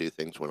how I do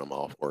things when I'm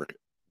off work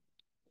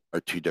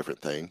are two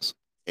different things,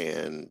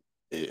 and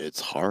it's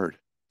hard.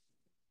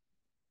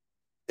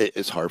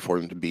 It's hard for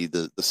them to be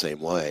the same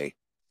way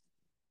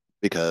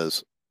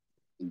because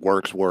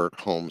work's work,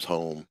 home's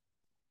home,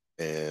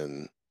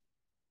 and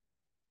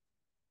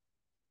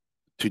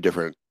two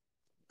different.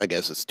 I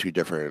guess it's two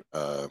different.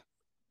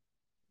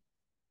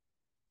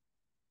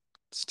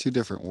 It's two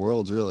different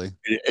worlds, really.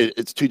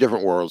 It's two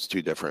different worlds,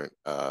 two different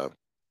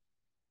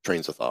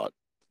trains of thought.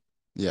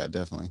 Yeah,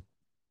 definitely.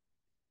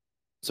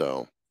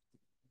 So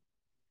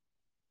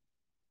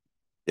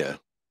yeah,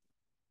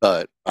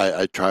 but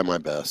I try my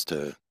best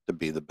to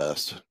be the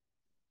best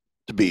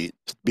to be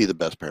the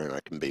best parent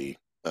I can be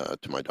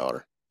to my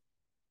daughter.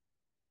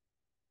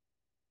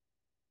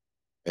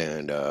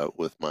 And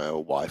with my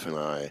wife and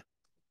I,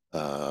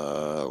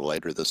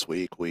 later this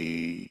week,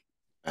 we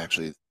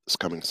actually this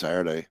coming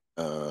Saturday,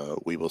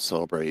 we will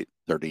celebrate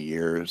 30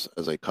 years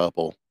as a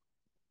couple.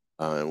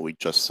 And we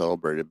just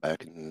celebrated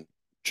back in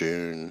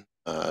June,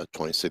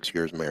 26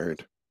 years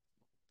married.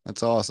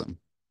 That's awesome.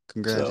 So,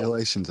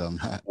 Congratulations on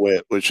that.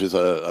 which is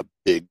a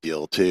big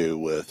deal too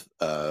with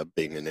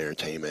being in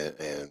entertainment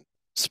and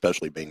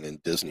especially being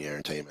in Disney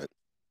entertainment.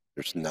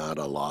 There's not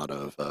a lot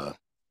of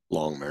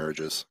long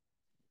marriages.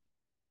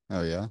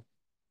 Oh yeah.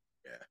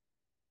 Yeah.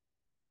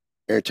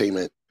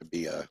 Entertainment could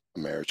be a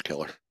marriage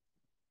killer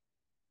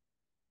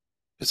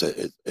because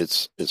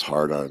it's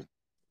hard on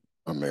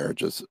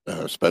marriages,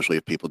 especially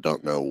if people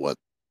don't know what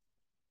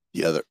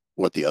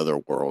the other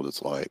world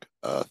is like.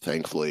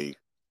 Thankfully,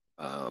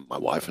 my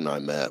wife and I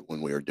met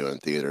when we were doing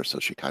theater, so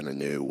she kind of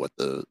knew what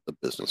the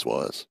business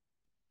was.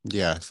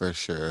 Yeah, for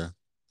sure.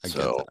 I get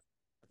So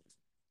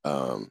that.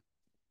 um,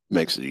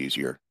 makes it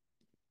easier.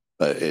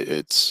 But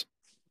it's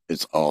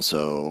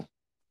also,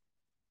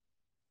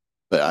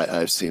 but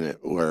I've seen it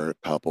where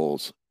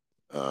couples,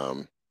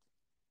 um,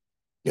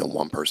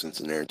 one person's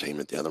in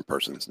entertainment, the other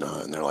person's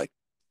not, and they're like,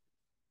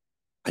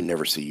 "I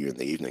never see you in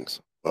the evenings."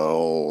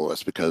 Well,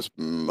 that's because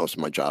most of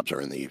my jobs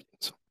are in the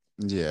evenings.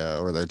 Yeah,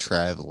 or they're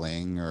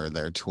traveling or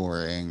they're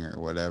touring or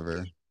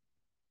whatever.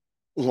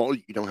 Well,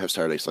 you don't have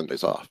Saturday,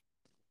 Sundays off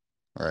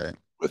Right.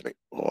 with me.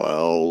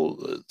 Well,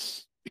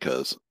 it's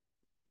because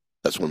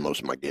that's when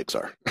most of my gigs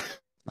are.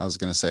 I was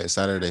gonna say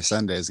Saturday,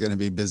 Sunday is gonna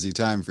be busy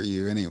time for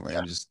you anyway,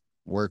 Yeah, just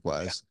work yeah.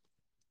 wise.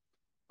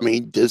 I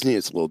mean, Disney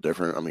is a little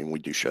different. I mean, we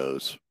do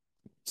shows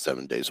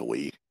 7 days a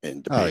week,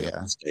 and Oh depending on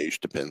yeah. the stage,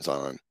 depends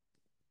on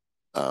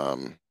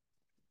um,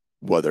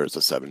 whether it's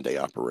a 7 day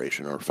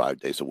operation or 5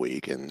 days a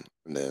week, and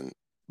then.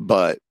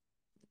 But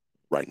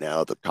right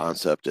now, the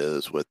concept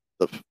is with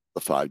the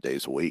 5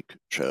 days a week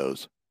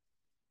shows,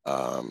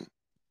 um,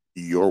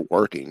 you're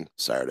working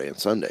Saturday and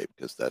Sunday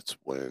because that's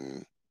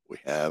when we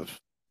have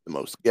the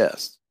most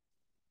guests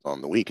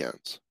on the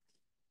weekends.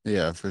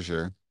 Yeah, for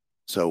sure.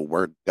 So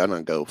we're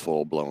gonna go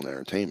full blown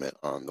entertainment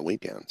on the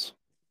weekends.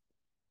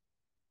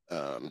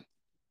 Um,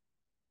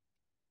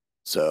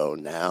 so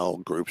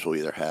now groups will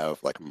either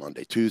have like a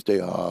Monday,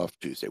 Tuesday off,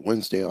 Tuesday,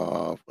 Wednesday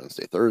off,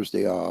 Wednesday,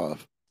 Thursday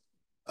off,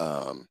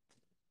 um,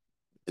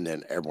 and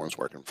then everyone's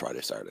working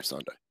Friday, Saturday,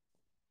 Sunday.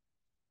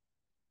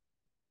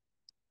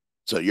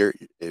 So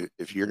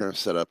if you're gonna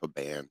set up a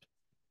band,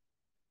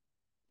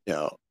 you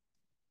know,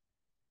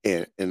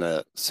 in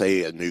a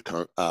say a new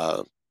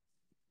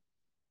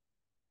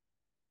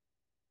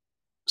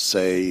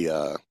say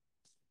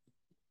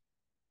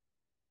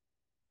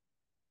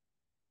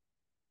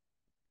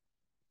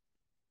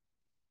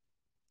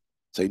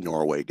say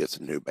Norway gets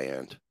a new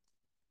band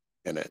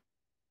in it,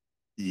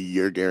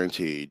 you're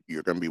guaranteed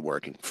you're going to be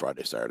working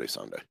Friday, Saturday,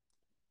 Sunday,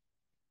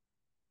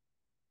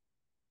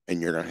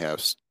 and you're going to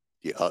have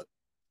the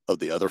of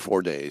the other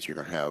 4 days, you're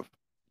going to have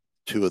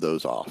two of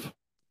those off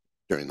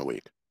during the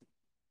week.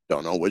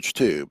 Don't know which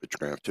two, but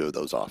you're going to have two of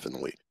those off in the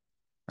week.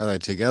 Are they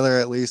together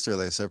at least or are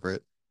they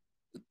separate?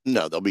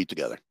 No, they'll be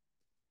together.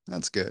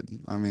 That's good.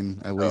 I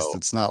mean, at least So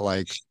it's not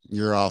like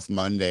you're off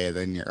Monday,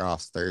 then you're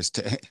off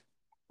Thursday.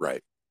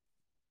 right.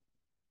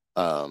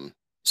 Um,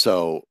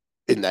 so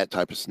in that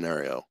type of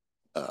scenario,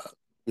 uh,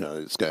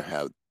 it's going to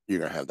have you're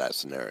going to have that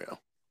scenario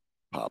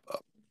pop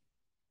up.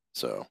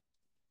 So,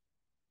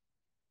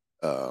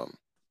 um,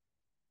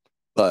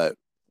 but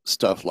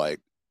stuff like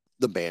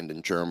the band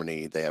in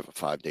Germany, they have a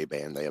 5 day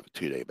band, they have a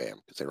 2 day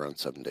band because they run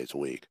 7 days a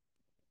week.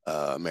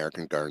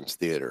 American Gardens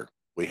Theater,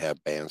 we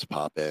have bands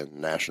pop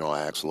in, national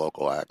acts,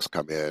 local acts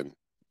come in,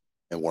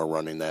 and we're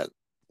running that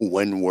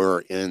when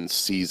we're in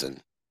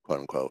season, quote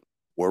unquote.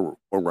 We're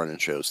running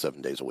shows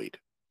 7 days a week.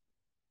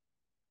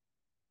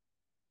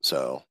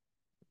 So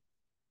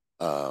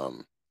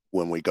um,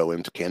 when we go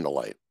into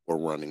Candlelight, we're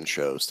running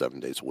shows 7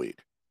 days a week.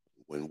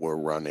 When we're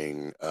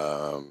running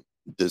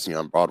Disney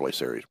on Broadway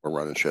series, we're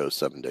running shows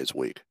 7 days a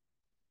week.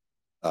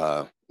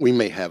 We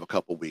may have a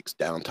couple weeks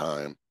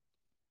downtime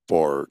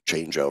for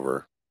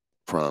changeover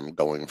from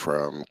going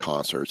from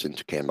concerts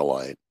into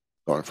Candlelight,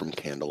 going from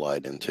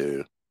Candlelight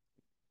into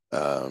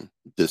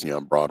Disney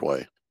on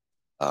Broadway,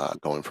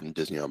 going from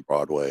Disney on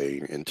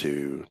Broadway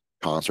into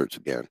concerts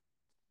again.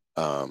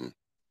 Um,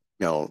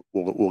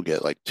 we'll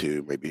get like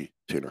two, maybe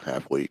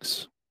 2.5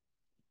 weeks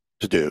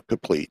to do a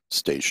complete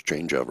stage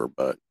changeover,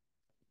 but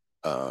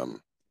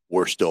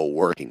we're still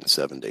working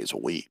 7 days a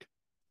week.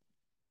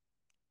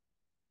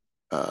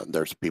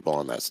 There's people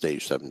on that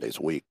stage 7 days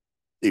a week,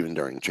 even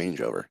during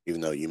changeover,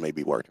 even though you may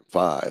be working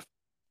five,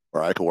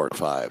 or I could work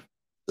five.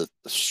 The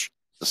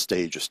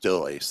stage is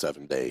still a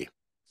 7 day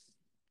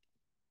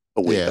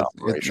a week Yeah,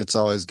 operation. it's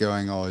always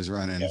going, always Yeah,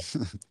 running.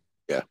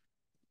 yeah,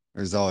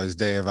 There's always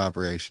day of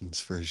operations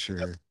for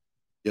yep, sure.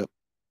 yep.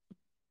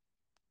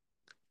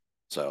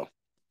 So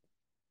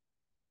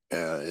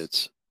yeah,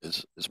 it's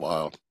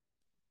wild.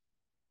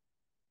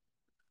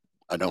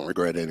 I don't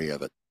regret any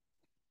of it.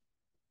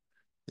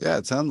 Yeah,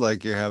 it sounds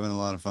like you're having a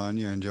lot of fun.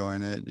 You're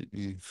enjoying it.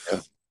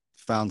 Yeah, You've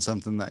found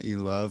something that you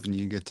love and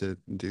you get to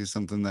do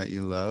something that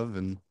you love.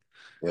 And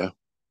yeah,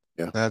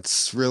 yeah.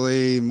 that's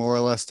really more or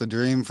less the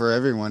dream for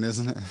everyone,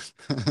 isn't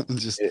it?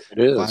 Just It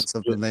is. find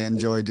something they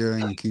enjoy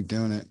doing and keep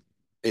doing it.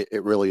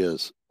 It really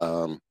is.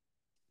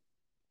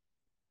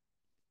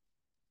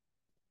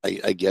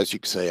 I guess you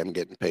could say I'm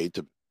getting paid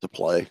to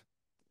play.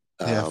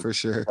 Yeah, Um, for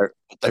sure.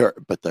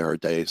 but there are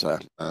days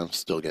I'm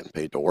still getting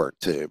paid to work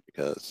too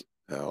because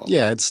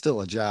Yeah, it's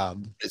still a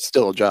job. it's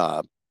still a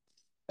job,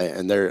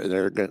 and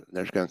there's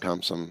gonna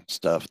come some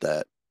stuff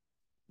that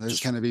There's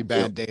just going to be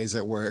real bad days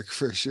at work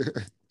for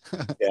sure.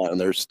 yeah, and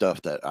there's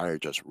stuff that I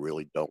just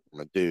really don't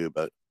want to do,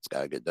 but it's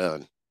gotta get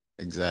done.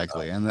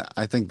 Exactly. And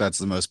I think that's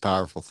the most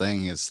powerful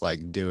thing is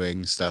like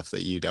doing stuff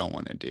that you don't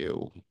want to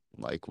do.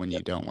 Like when Yeah,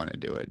 you don't want to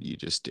do it, you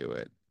just do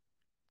it.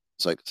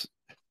 it's like,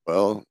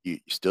 well, you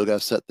still gotta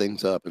set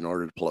things up in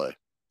order to play.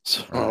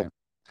 So Right.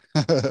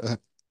 I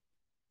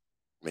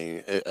mean,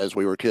 as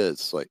we were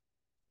kids, like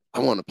I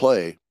want to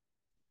play,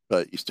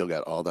 but you still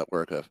got all that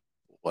work of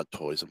what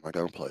toys am I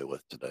gonna play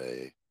with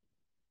today?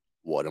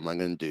 What am I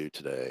gonna do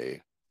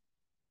today?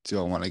 Do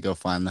I want to go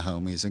find the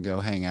homies and go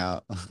hang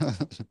out?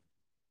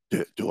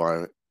 Do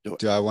I do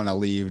Do I want to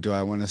leave? Do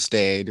I want to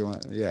stay?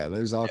 Yeah,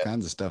 there's all yeah,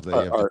 kinds of stuff that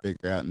you or, have to or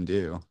figure out and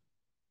do.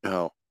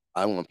 no,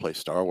 I want to play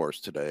Star Wars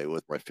today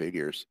with my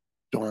figures.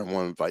 Do I want to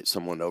invite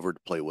someone over to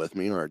play with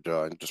me, or do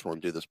I just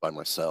want to do this by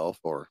myself?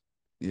 Or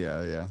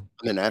Yeah, yeah.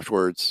 and then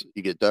afterwards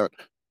you get done.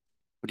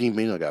 What do you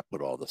mean I got to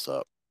put all this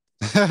up?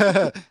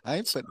 I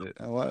ain't putting it.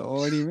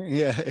 What do you mean?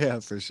 Yeah, yeah,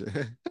 for sure.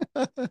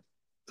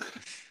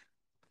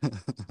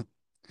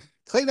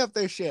 Clean up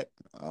their shit.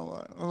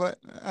 Oh, what?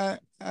 I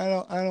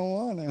don't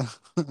want to.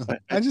 I,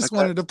 I, I I just got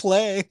wanted to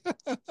play.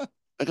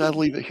 I got to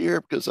leave it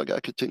here because I got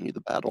to continue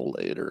the battle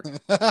later.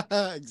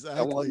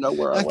 I want to Exactly. know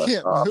where I I left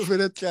can't move off.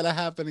 it. It's gotta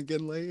happen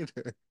again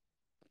later.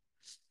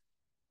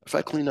 If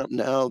I clean up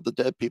now, the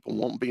dead people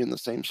won't be in the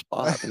same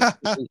spot, and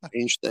it can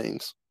change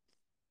things.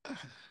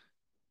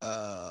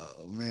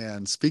 Oh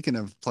man, speaking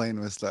of playing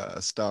with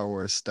Star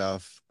Wars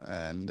stuff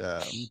and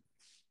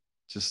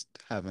just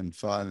having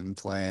fun and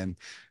playing,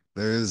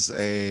 there's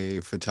a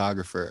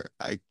photographer.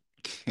 I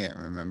can't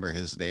remember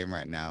his name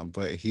right now,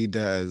 but he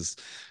does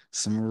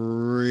some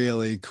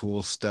really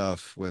cool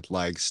stuff with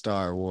like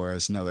Star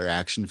Wars and other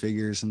action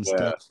figures and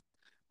Yeah, stuff.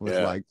 With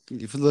yeah. like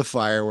the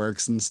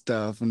fireworks and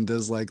stuff, and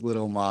does like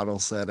little model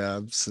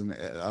setups. And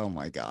oh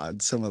my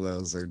God, some of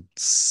those are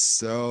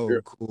so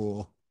There,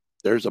 cool.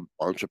 there's a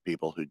bunch of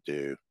people who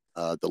do.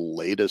 The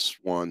latest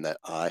one that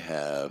I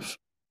have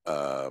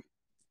uh,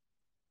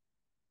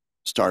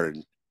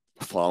 started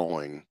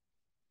following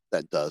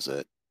that does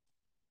it.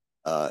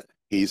 Uh,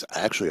 he's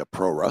actually a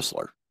pro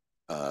wrestler.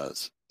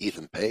 It's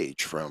Ethan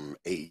Page from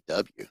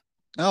AEW.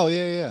 Oh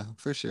yeah, yeah,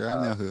 for sure. I Uh,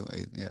 know who.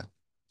 Yeah,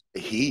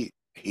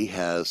 he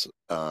has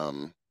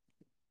an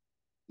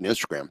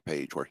Instagram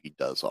page where he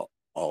does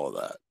all of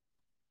that,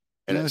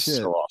 and no it's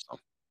so shit. awesome.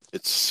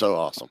 It's so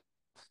awesome.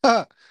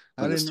 I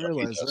And the didn't stuff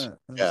he realize does. that.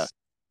 Yeah. That's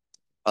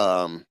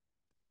Um,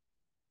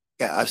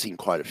 yeah, I've seen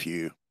quite a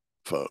few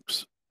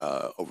folks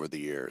over the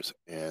years,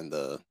 and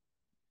the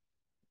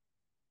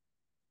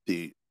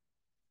the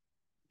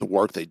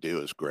work they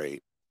do is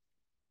great,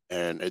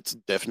 and it's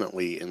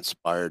definitely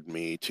inspired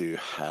me to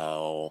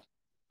how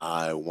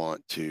I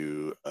want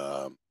to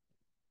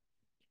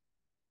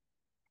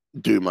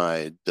do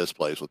my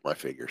displays with my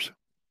figures.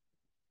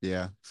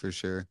 yeah, for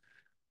sure.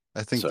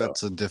 I think So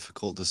that's a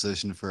difficult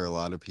decision for a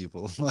lot of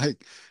people,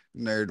 like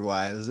nerd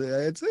wise.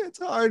 It's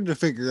hard to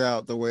figure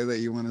out the way that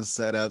you want to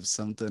set up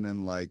something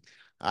and like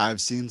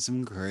I've seen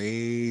some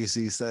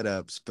crazy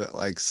setups, but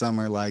like some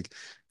are like,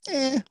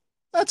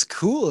 that's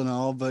cool and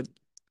all, but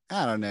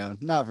I don't know,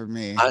 not for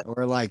me. I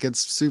Or like it's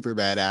super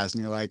badass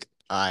and you're like,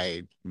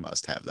 I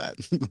must have that.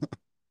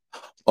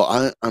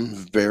 well, I'm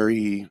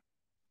very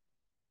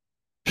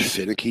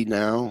finicky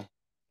now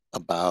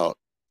about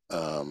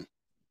um,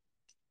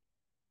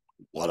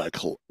 what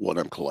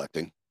I'm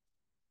collecting.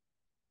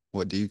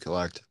 What do you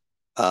collect?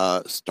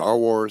 Star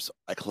Wars.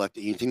 I collect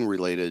anything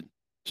related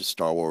to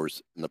Star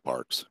Wars in the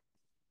parks.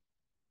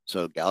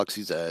 So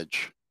Galaxy's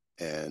Edge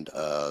and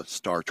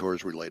Star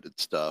Tours related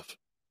stuff.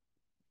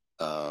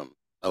 I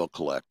will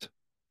collect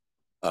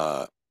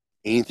uh,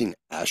 anything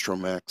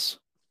Astromechs,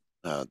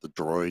 the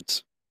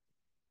droids.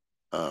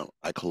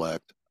 I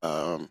collect.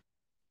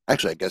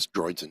 Actually, I guess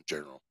droids in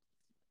general.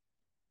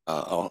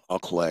 I'll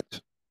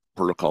collect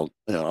protocol.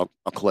 I'll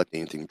collect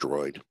anything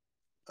droid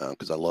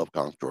because I love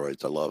conch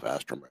droids. I love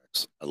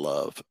astromechs. I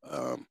love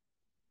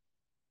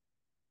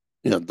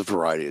the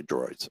variety of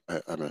droids.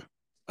 I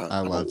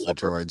I'm a love the lover.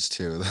 droids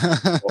too.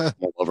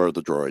 I'm a lover of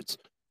the droids.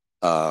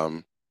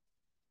 Um,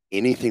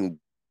 anything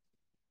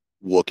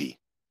Wookiee,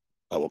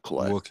 I will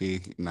collect.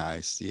 Wookiee,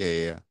 nice.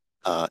 Yeah,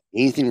 yeah.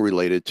 Anything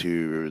related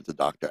to the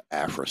Doctor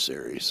Aphra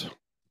series,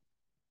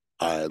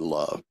 I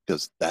love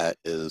because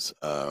that's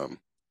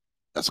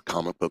a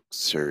comic book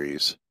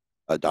series.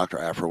 Doctor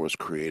Aphra was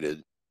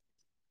created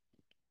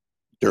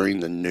during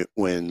the new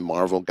when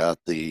Marvel got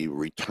the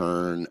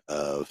return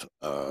of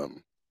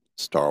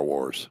Star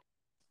Wars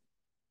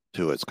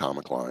to its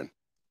comic line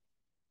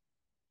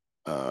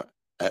uh,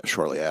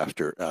 shortly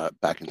after,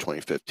 back in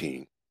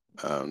 2015.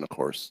 And of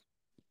course,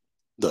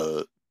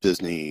 the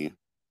Disney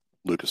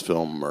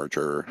Lucasfilm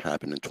merger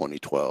happened in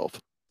 2012.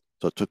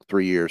 So it took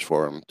 3 years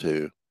for them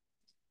to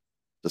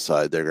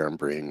decide they're going to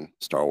bring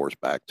Star Wars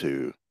back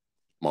to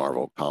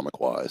Marvel comic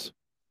wise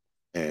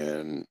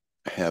and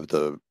have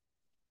the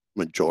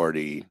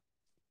majority,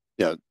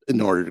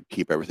 in order to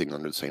keep everything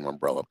under the same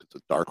umbrella, because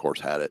the Dark Horse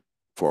had it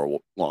for a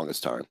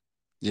longest time.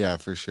 Yeah,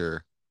 for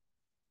sure.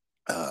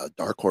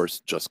 Dark Horse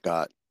just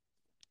got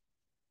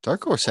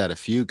Dark Horse had a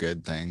few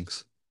good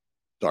things,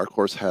 Dark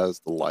Horse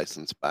has the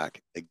license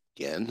back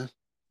again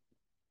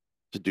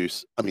to do.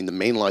 I mean, the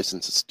main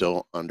license is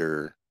still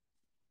under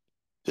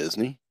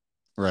Disney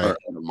or right?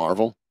 under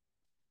Marvel,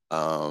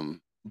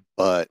 um,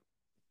 but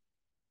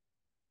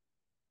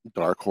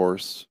Dark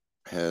Horse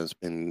has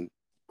been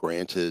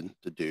granted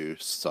to do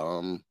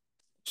some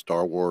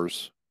Star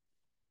Wars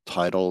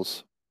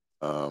titles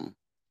um,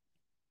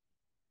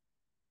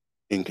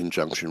 in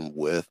conjunction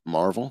with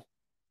Marvel.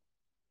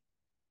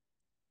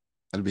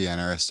 That'd be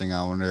interesting.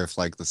 I wonder if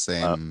like the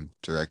Uh, same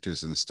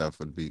directors and stuff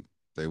would be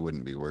they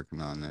wouldn't be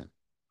working on it.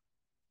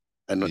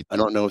 and Be I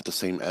don't know if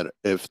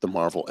if the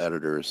Marvel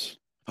editors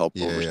help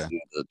yeah, yeah. oversee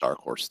the Dark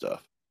Horse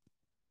stuff.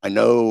 I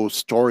know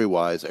story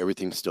wise,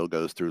 everything still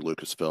goes through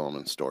Lucasfilm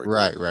and Story Group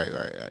Right, right,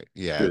 right, right.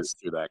 Yeah, through it's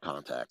through that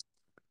contact.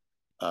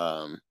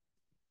 Um,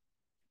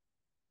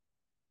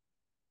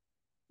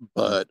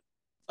 but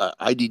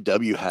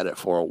IDW had it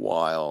for a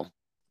while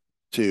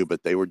too,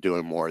 but they were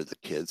doing more of the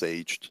kids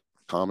aged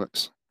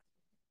comics.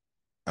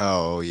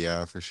 oh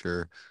yeah, for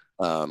sure.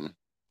 Um,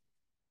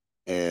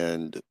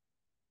 and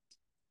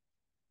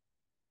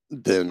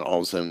then all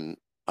of a sudden,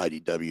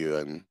 IDW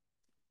and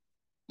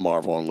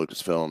Marvel and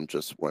Lucasfilm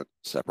just went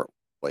separate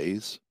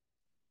ways,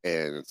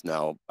 and it's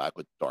now back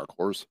with Dark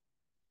Horse.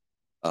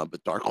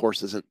 But Dark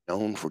Horse isn't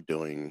known for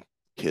doing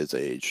kids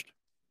aged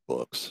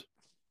books,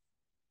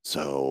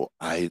 so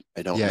I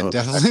don't Yeah, know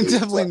definitely exactly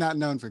definitely what not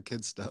known for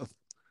kid stuff.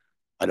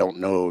 I don't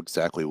know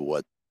exactly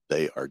what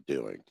they are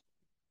doing.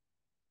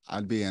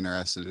 I'd be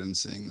interested in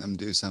seeing them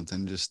do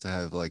something just to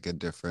have like a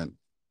different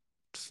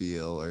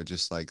feel or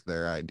just like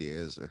their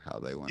ideas or how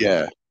they went about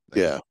Yeah,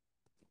 things. yeah,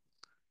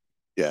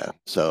 yeah.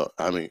 So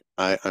I mean,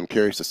 I'm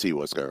curious to see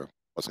what's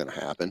gonna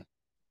happen.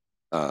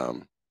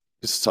 Um,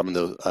 'Cause some of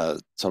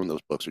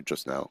those books are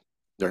just now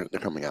they're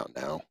coming out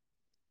now.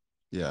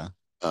 Yeah.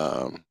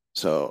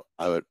 So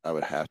I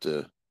would have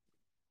to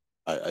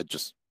I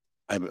just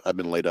I've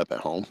been laid up at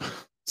home,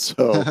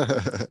 so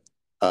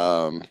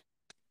um,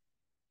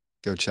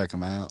 Go check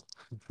them out.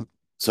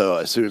 so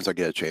as soon as I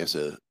get a chance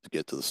to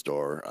get to the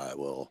store,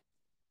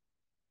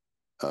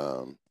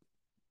 um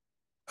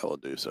I will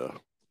do so.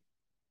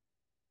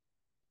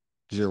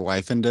 Is your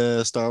wife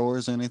into Star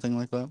Wars or anything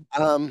like that?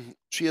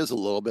 She is a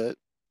little bit.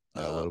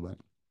 Yeah, a Uh, little bit.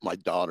 my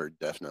daughter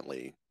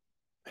definitely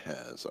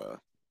has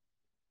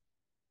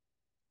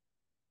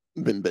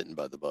been bitten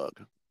by the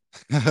bug.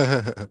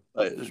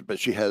 But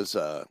she has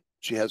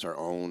her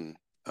own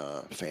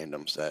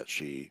fandoms that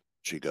she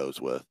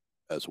goes with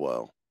as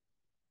well,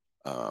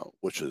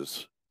 which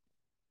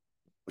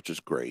is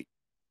great.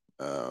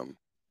 Um,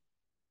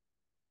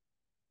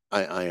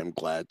 I am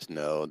glad to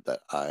know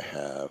that I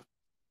have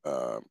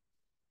um,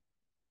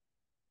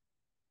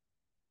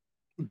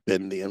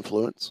 been the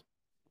influence.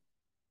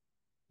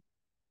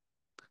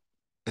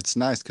 It's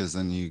nice because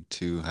then you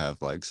two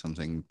have like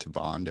something to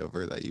bond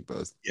over that you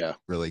both Yeah,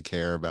 really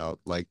care about.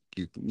 Like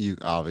you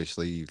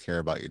obviously you care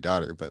about your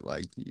daughter, but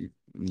like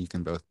you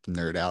can both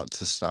nerd out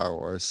to Star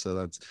Wars.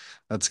 So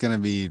that's gonna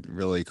be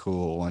really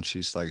cool once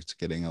she starts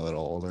getting a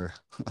little older.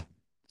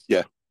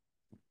 yeah,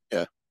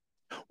 yeah.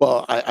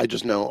 Well, I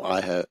just know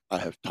I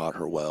have taught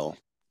her well.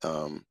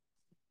 Um,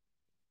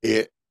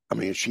 it. I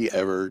mean, if she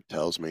ever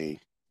tells me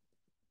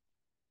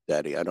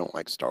Daddy, I don't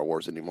like Star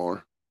Wars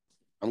anymore.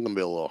 I'm gonna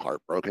be a little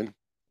heartbroken,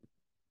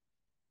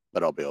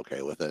 but I'll be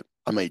okay with it.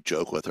 I may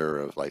joke with her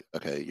of like,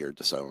 okay, you're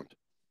disowned.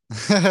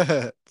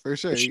 For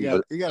sure. But she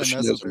knows, You got to but she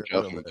mess knows with I'm her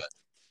a little joking. bit.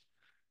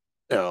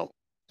 You know,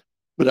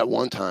 but at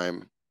one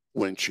time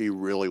when she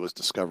really was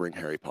discovering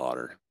Harry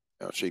Potter,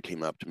 she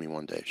came up to me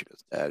one day. She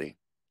goes, "Daddy,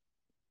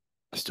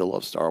 I still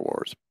love Star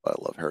Wars, but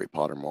I love Harry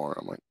Potter more."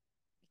 I'm like,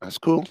 "That's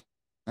cool."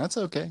 That's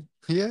okay.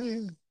 Yeah,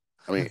 yeah.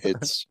 I mean,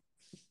 it's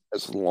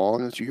as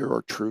long as you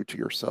are true to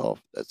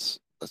yourself. That's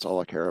all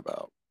I care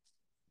about.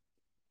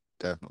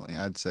 Definitely.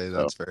 I'd say So,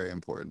 that's very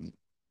important.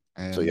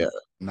 so And yeah,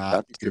 not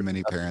gotta be too true.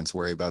 many parents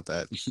worry about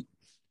that.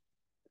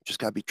 Just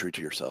gotta be true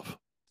to yourself.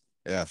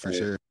 Yeah, for Right?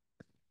 sure.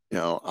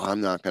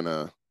 I'm not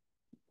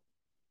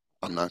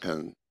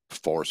gonna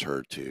force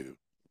her to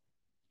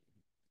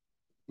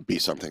be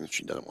something that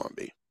she doesn't want to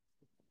be.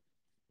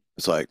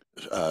 It's like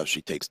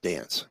she takes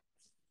dance,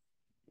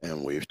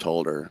 and we've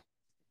told her,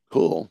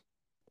 "Cool.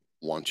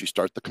 Once you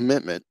start the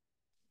commitment,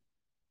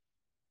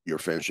 you're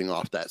finishing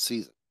off that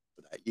season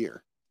for that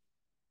year,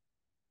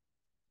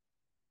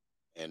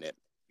 and it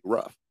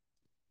rough,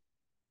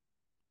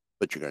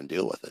 but you're going to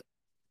deal with it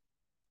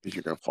because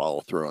you're going to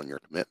follow through on your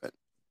commitment."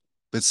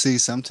 But see,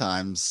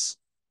 sometimes,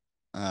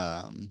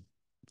 um,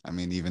 I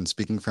mean, even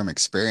speaking from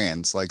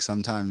experience, like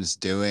sometimes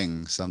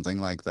doing something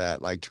like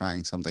that, like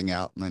trying something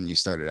out, and then you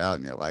start it out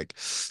and you're like,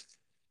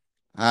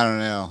 I don't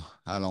know,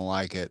 I don't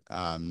like it.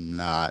 I'm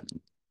not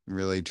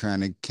really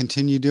trying to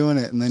continue doing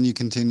it. And then you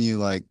continue,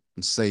 like,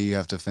 say you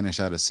have to finish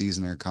out a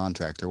season or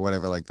contract or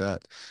whatever like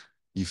that.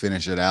 You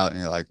finish it out and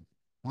you're like,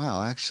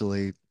 wow,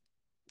 actually,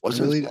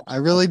 Wasn't as much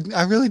fun.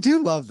 I really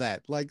do love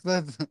that. Like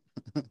that.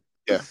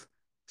 Yeah,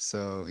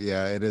 So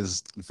yeah, it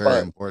is very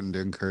but important to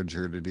encourage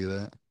her to do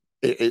that.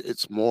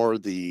 it's more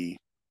the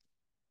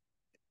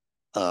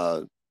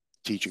uh,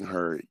 teaching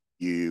her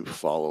you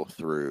follow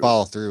through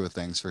Follow through with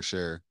things for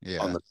sure. on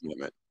Yeah. the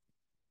commitment.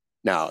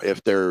 Now,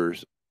 if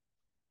there's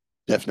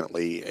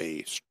definitely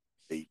a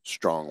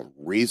strong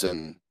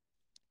reason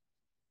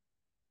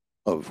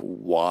of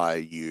why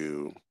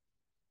you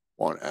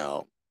want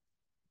out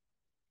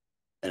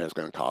and it's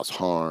going to cause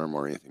harm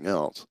or anything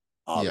else,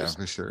 Yeah,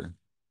 obviously. for sure.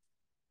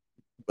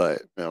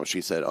 But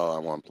she said, "Oh, I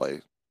want to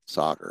play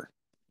soccer."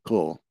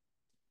 Cool.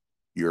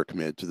 You're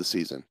committed to the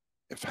season.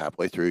 If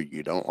halfway through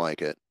you don't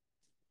like it,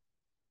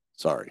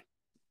 sorry.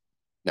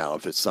 Now,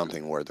 if it's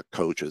something where the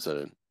coach is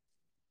an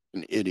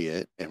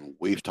idiot and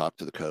we've talked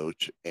to the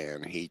coach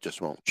and he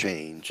just won't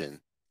change and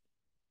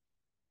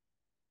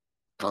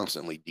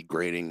constantly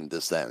degrading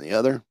this, that, and the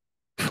other,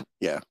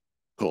 yeah,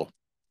 cool.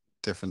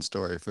 Different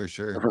story for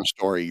sure. Different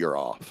story, you're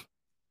off.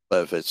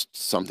 But if it's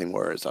something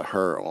where it's a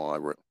her,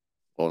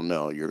 well,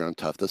 no, you're going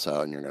to tough this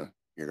out and you're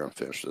going to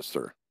finish this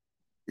through.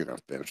 You're going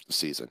to finish the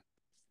season.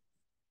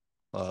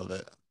 Love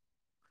it.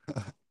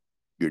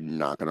 You're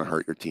not going to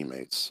hurt your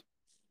teammates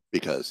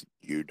because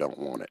you don't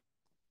want it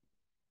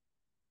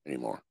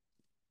anymore.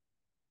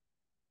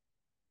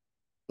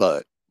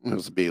 But it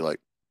was to be like,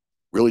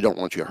 really don't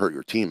want you to hurt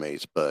your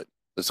teammates, but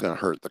it's going to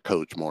hurt the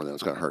coach more than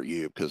it's going to hurt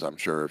you because I'm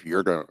sure if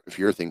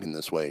you're thinking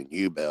this way and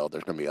you bail,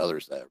 there's going to be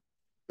others that are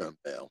going to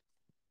bail.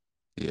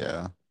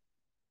 Yeah.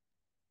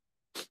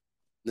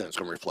 Then it's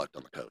going to reflect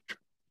on the coach.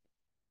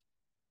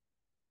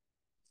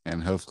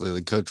 And hopefully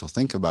the coach will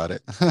think about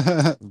it.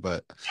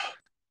 But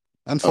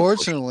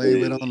unfortunately,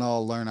 we Unfortunately, don't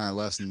all learn our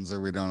lessons or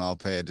we don't all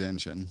pay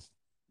attention.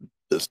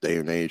 this day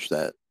and age,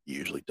 that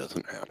usually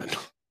doesn't happen.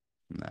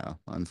 No,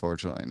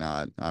 unfortunately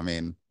not. I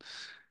mean,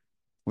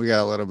 we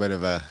got a little bit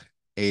of a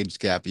age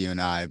gap, you and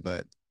I,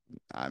 but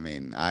I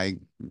mean, I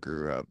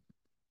grew up,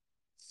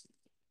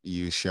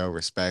 you show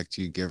respect,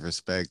 you give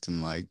respect,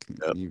 and like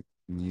Yep.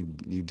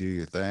 you do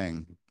your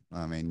thing.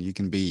 I mean, you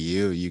can be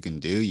you, you can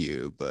do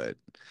you, but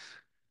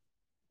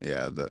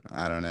yeah,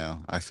 I don't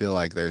know. I feel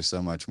like there's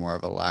so much more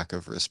of a lack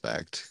of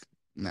respect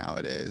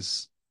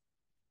nowadays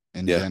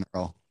in Yeah.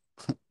 general.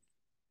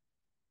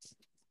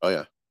 Oh,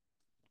 yeah.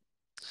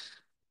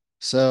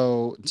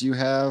 So, do you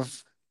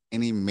have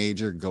any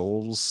major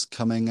goals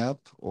coming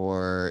up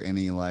or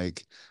any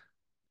like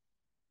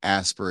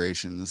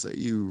aspirations that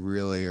you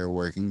really are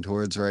working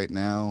towards right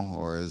now?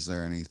 Or is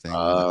there anything that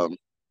Um,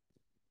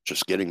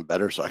 just getting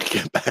better so I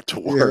can get back to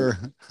work. you're,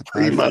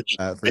 Pretty I feel much.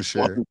 that for Big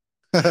sure.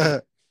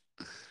 one.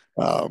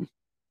 Um,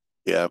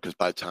 yeah, because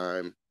by the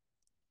time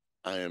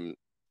I am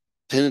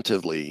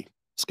tentatively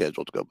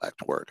scheduled to go back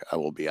to work, I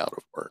will be out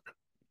of work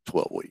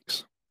 12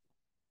 weeks.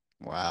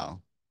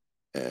 Wow.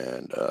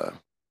 And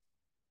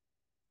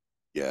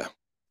yeah,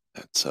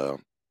 that's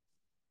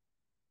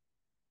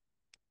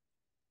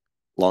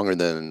longer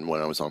than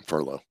when I was on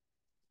furlough.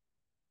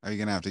 Are you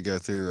gonna have to go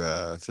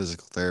through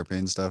physical therapy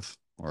and stuff?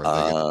 Or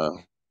are they gonna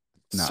Uh,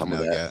 not some of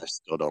know that yet? I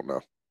still don't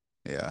know.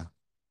 Yeah.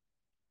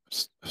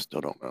 I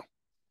still don't know.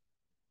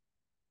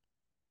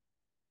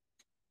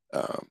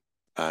 Um,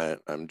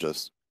 I'm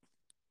just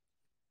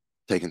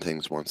taking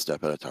things one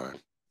step at a time,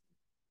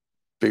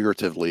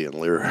 figuratively and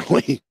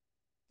literally.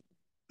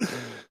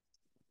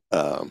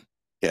 um,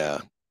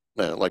 yeah,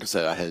 like I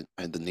said, I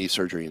had the knee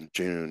surgery in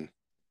June.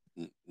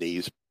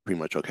 Knees pretty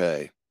much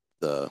okay.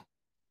 The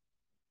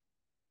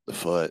the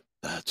foot,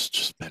 that's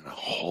just been a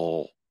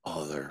whole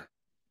other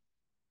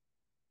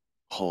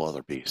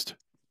beast.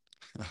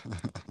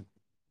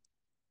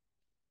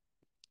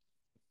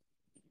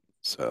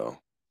 So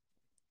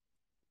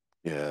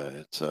yeah,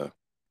 it's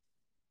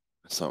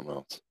something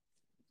else.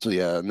 So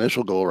yeah,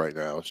 initial goal right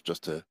now is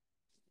Just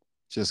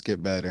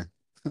get better.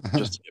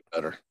 just to get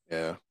better.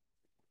 Yeah,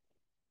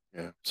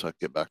 yeah. So I can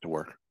get back to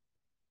work.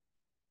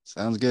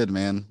 Sounds good,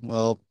 man.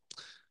 Well,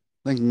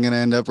 I think I'm gonna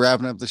end up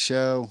wrapping up the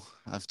show.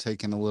 I've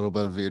taken a little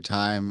bit of your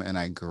time, and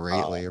I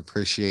greatly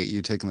appreciate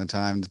you taking the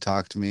time to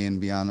talk to me and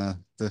be on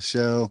the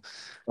show.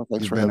 Well,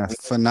 thanks You've for been having a me.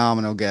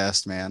 phenomenal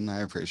guest, man.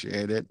 I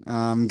appreciate it.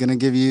 I'm gonna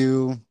give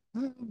you,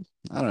 I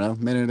don't know, a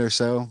minute or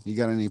so. You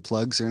got any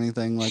plugs or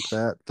anything like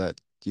that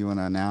that you want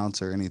to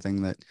announce or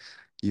anything that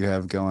you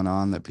have going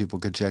on that people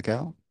could check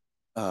out?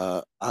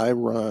 I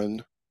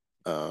run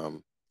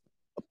um,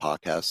 a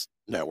podcast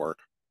network,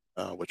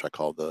 which I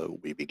call the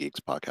Weeby Geeks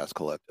Podcast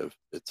Collective.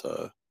 It's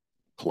a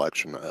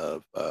collection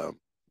of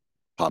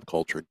pop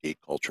culture, geek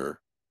culture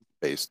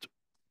based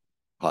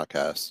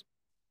podcasts.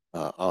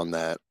 On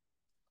that,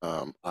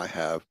 I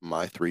have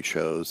my three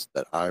shows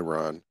that I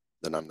run,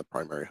 that I'm the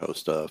primary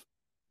host of,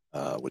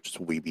 which is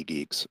Weeby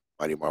Geeks,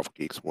 Mighty Marvel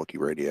Geeks, Wookiee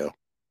Radio.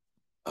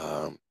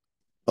 Um,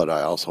 but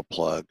I also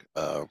plug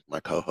my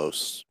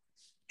co-hosts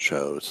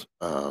shows.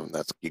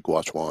 That's Geek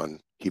Watch One,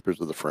 Keepers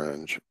of the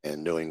Fringe,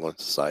 and New England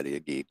Society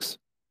of Geeks.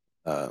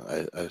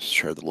 I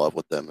share the love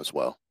with them as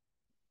well,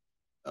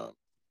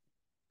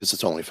 because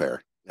it's only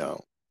fair.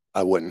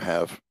 I wouldn't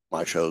have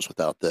my shows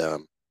without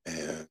them,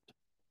 and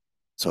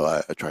so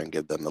I try and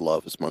give them the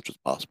love as much as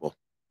possible.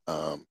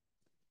 Um,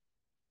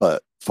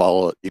 but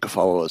you can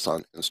follow us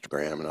on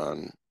Instagram and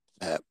on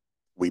at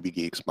Weeby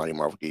Geeks, Mighty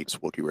Marvel Geeks,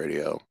 Wookiee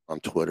Radio, on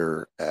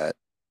Twitter at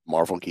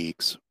Marvel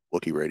Geeks,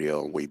 Wookiee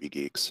Radio, and Weeby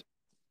Geeks.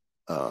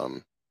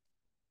 Um,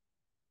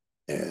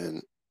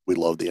 and we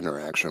love the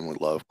interaction. We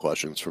love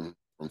questions from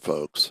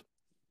folks.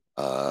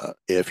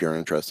 If you're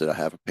interested, I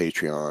have a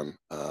Patreon.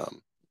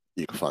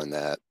 You can find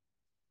that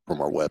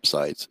from our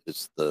websites.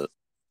 It's the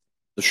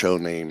show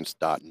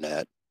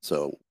names.net.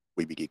 So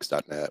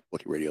weebiegeeks.net,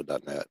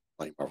 wookieradio.net,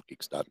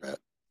 mightymarvelgeeks.net.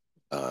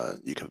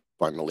 You can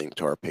find the link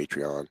to our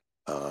Patreon.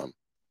 Um,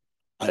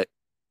 I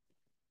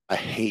I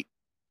hate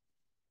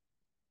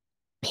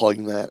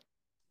plugging that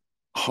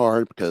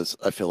hard because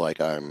I feel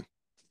like I'm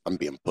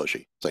being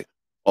pushy. It's like,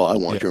 oh, I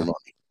want your Yeah.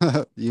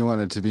 money. You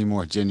want it to be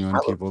more genuine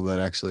people that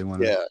actually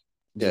want to Yeah,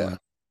 yeah, join.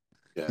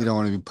 You yeah. don't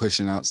want to be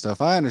pushing out stuff.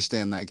 I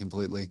understand that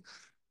completely.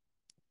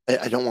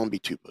 I don't want to be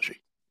too pushy.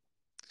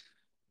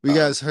 We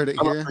guys heard it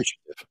I'm here.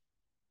 appreciative.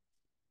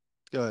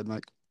 Go ahead,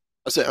 Mike.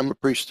 I say I'm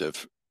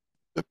appreciative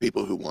of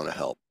people who want to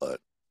help,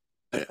 but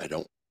I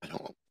don't,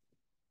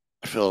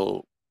 I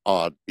feel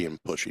odd being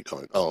pushy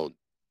going, oh,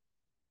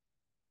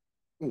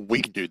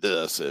 we could do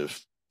this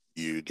if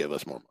you give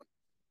us more money.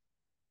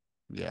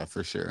 Yeah,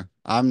 for sure.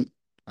 I'm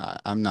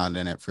not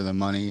in it for the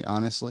money,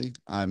 honestly.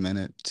 I'm in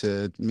it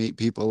to meet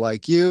people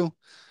like you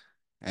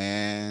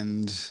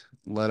and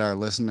let our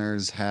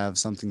listeners have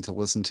something to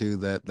listen to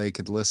that they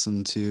could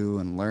listen to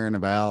and learn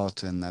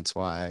about. And that's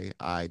why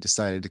I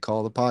decided to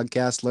call the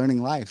podcast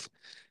Learning Life,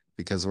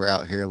 because we're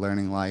out here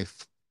learning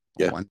life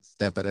Yeah. one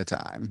step at a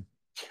time.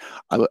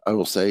 I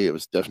will say it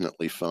was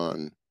definitely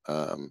fun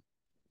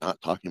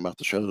not talking about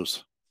the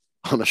shows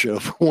on a show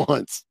for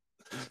once.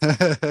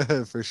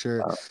 For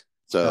sure. Uh,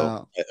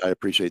 so Uh, I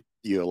appreciate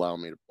you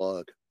allowing me to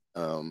plug.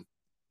 Um,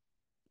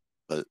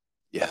 but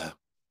yeah,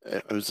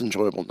 it was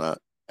enjoyable not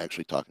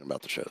actually talking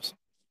about the shows.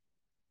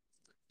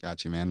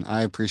 Got you, man.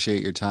 I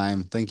appreciate your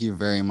time. Thank you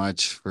very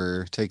much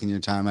for taking your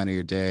time out of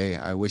your day.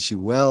 I wish you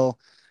well, a Well,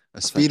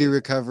 thank speedy you.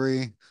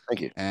 recovery.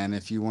 Thank you. And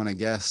if you want a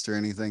guest or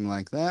anything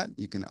like that,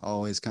 you can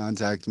always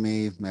contact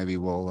me. Maybe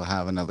we'll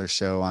have another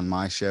show on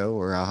my show,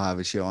 or I'll have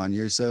a show on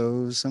your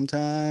show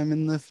sometime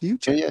in the Yeah,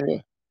 future. yeah,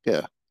 yeah.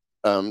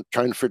 Yeah.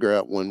 Trying to figure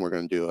out when we're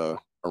going to do a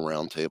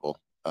round table.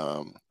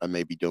 I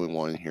may be doing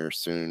one here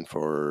soon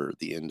for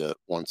the end of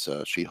once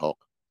She-Hulk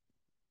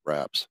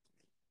wraps,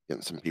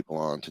 getting some people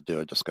on to do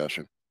a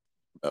discussion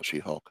about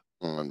She-Hulk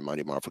on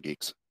Mighty Marvel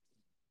Geeks.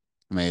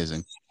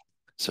 Amazing.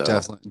 So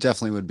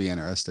Definitely would be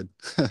interested.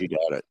 you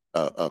got it.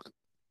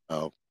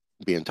 I'll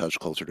be in touch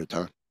closer to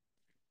time.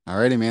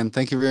 Alrighty, man.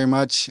 Thank you very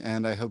much.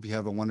 And I hope you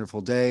have a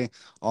wonderful day.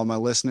 All my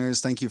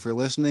listeners, thank you for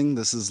listening.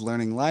 This is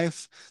Learning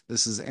Life.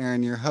 This is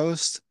Aaron, your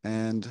host,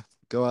 and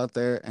go out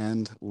there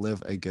and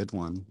live a good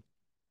one.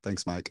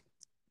 Thanks, Mike.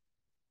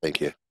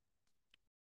 Thank you.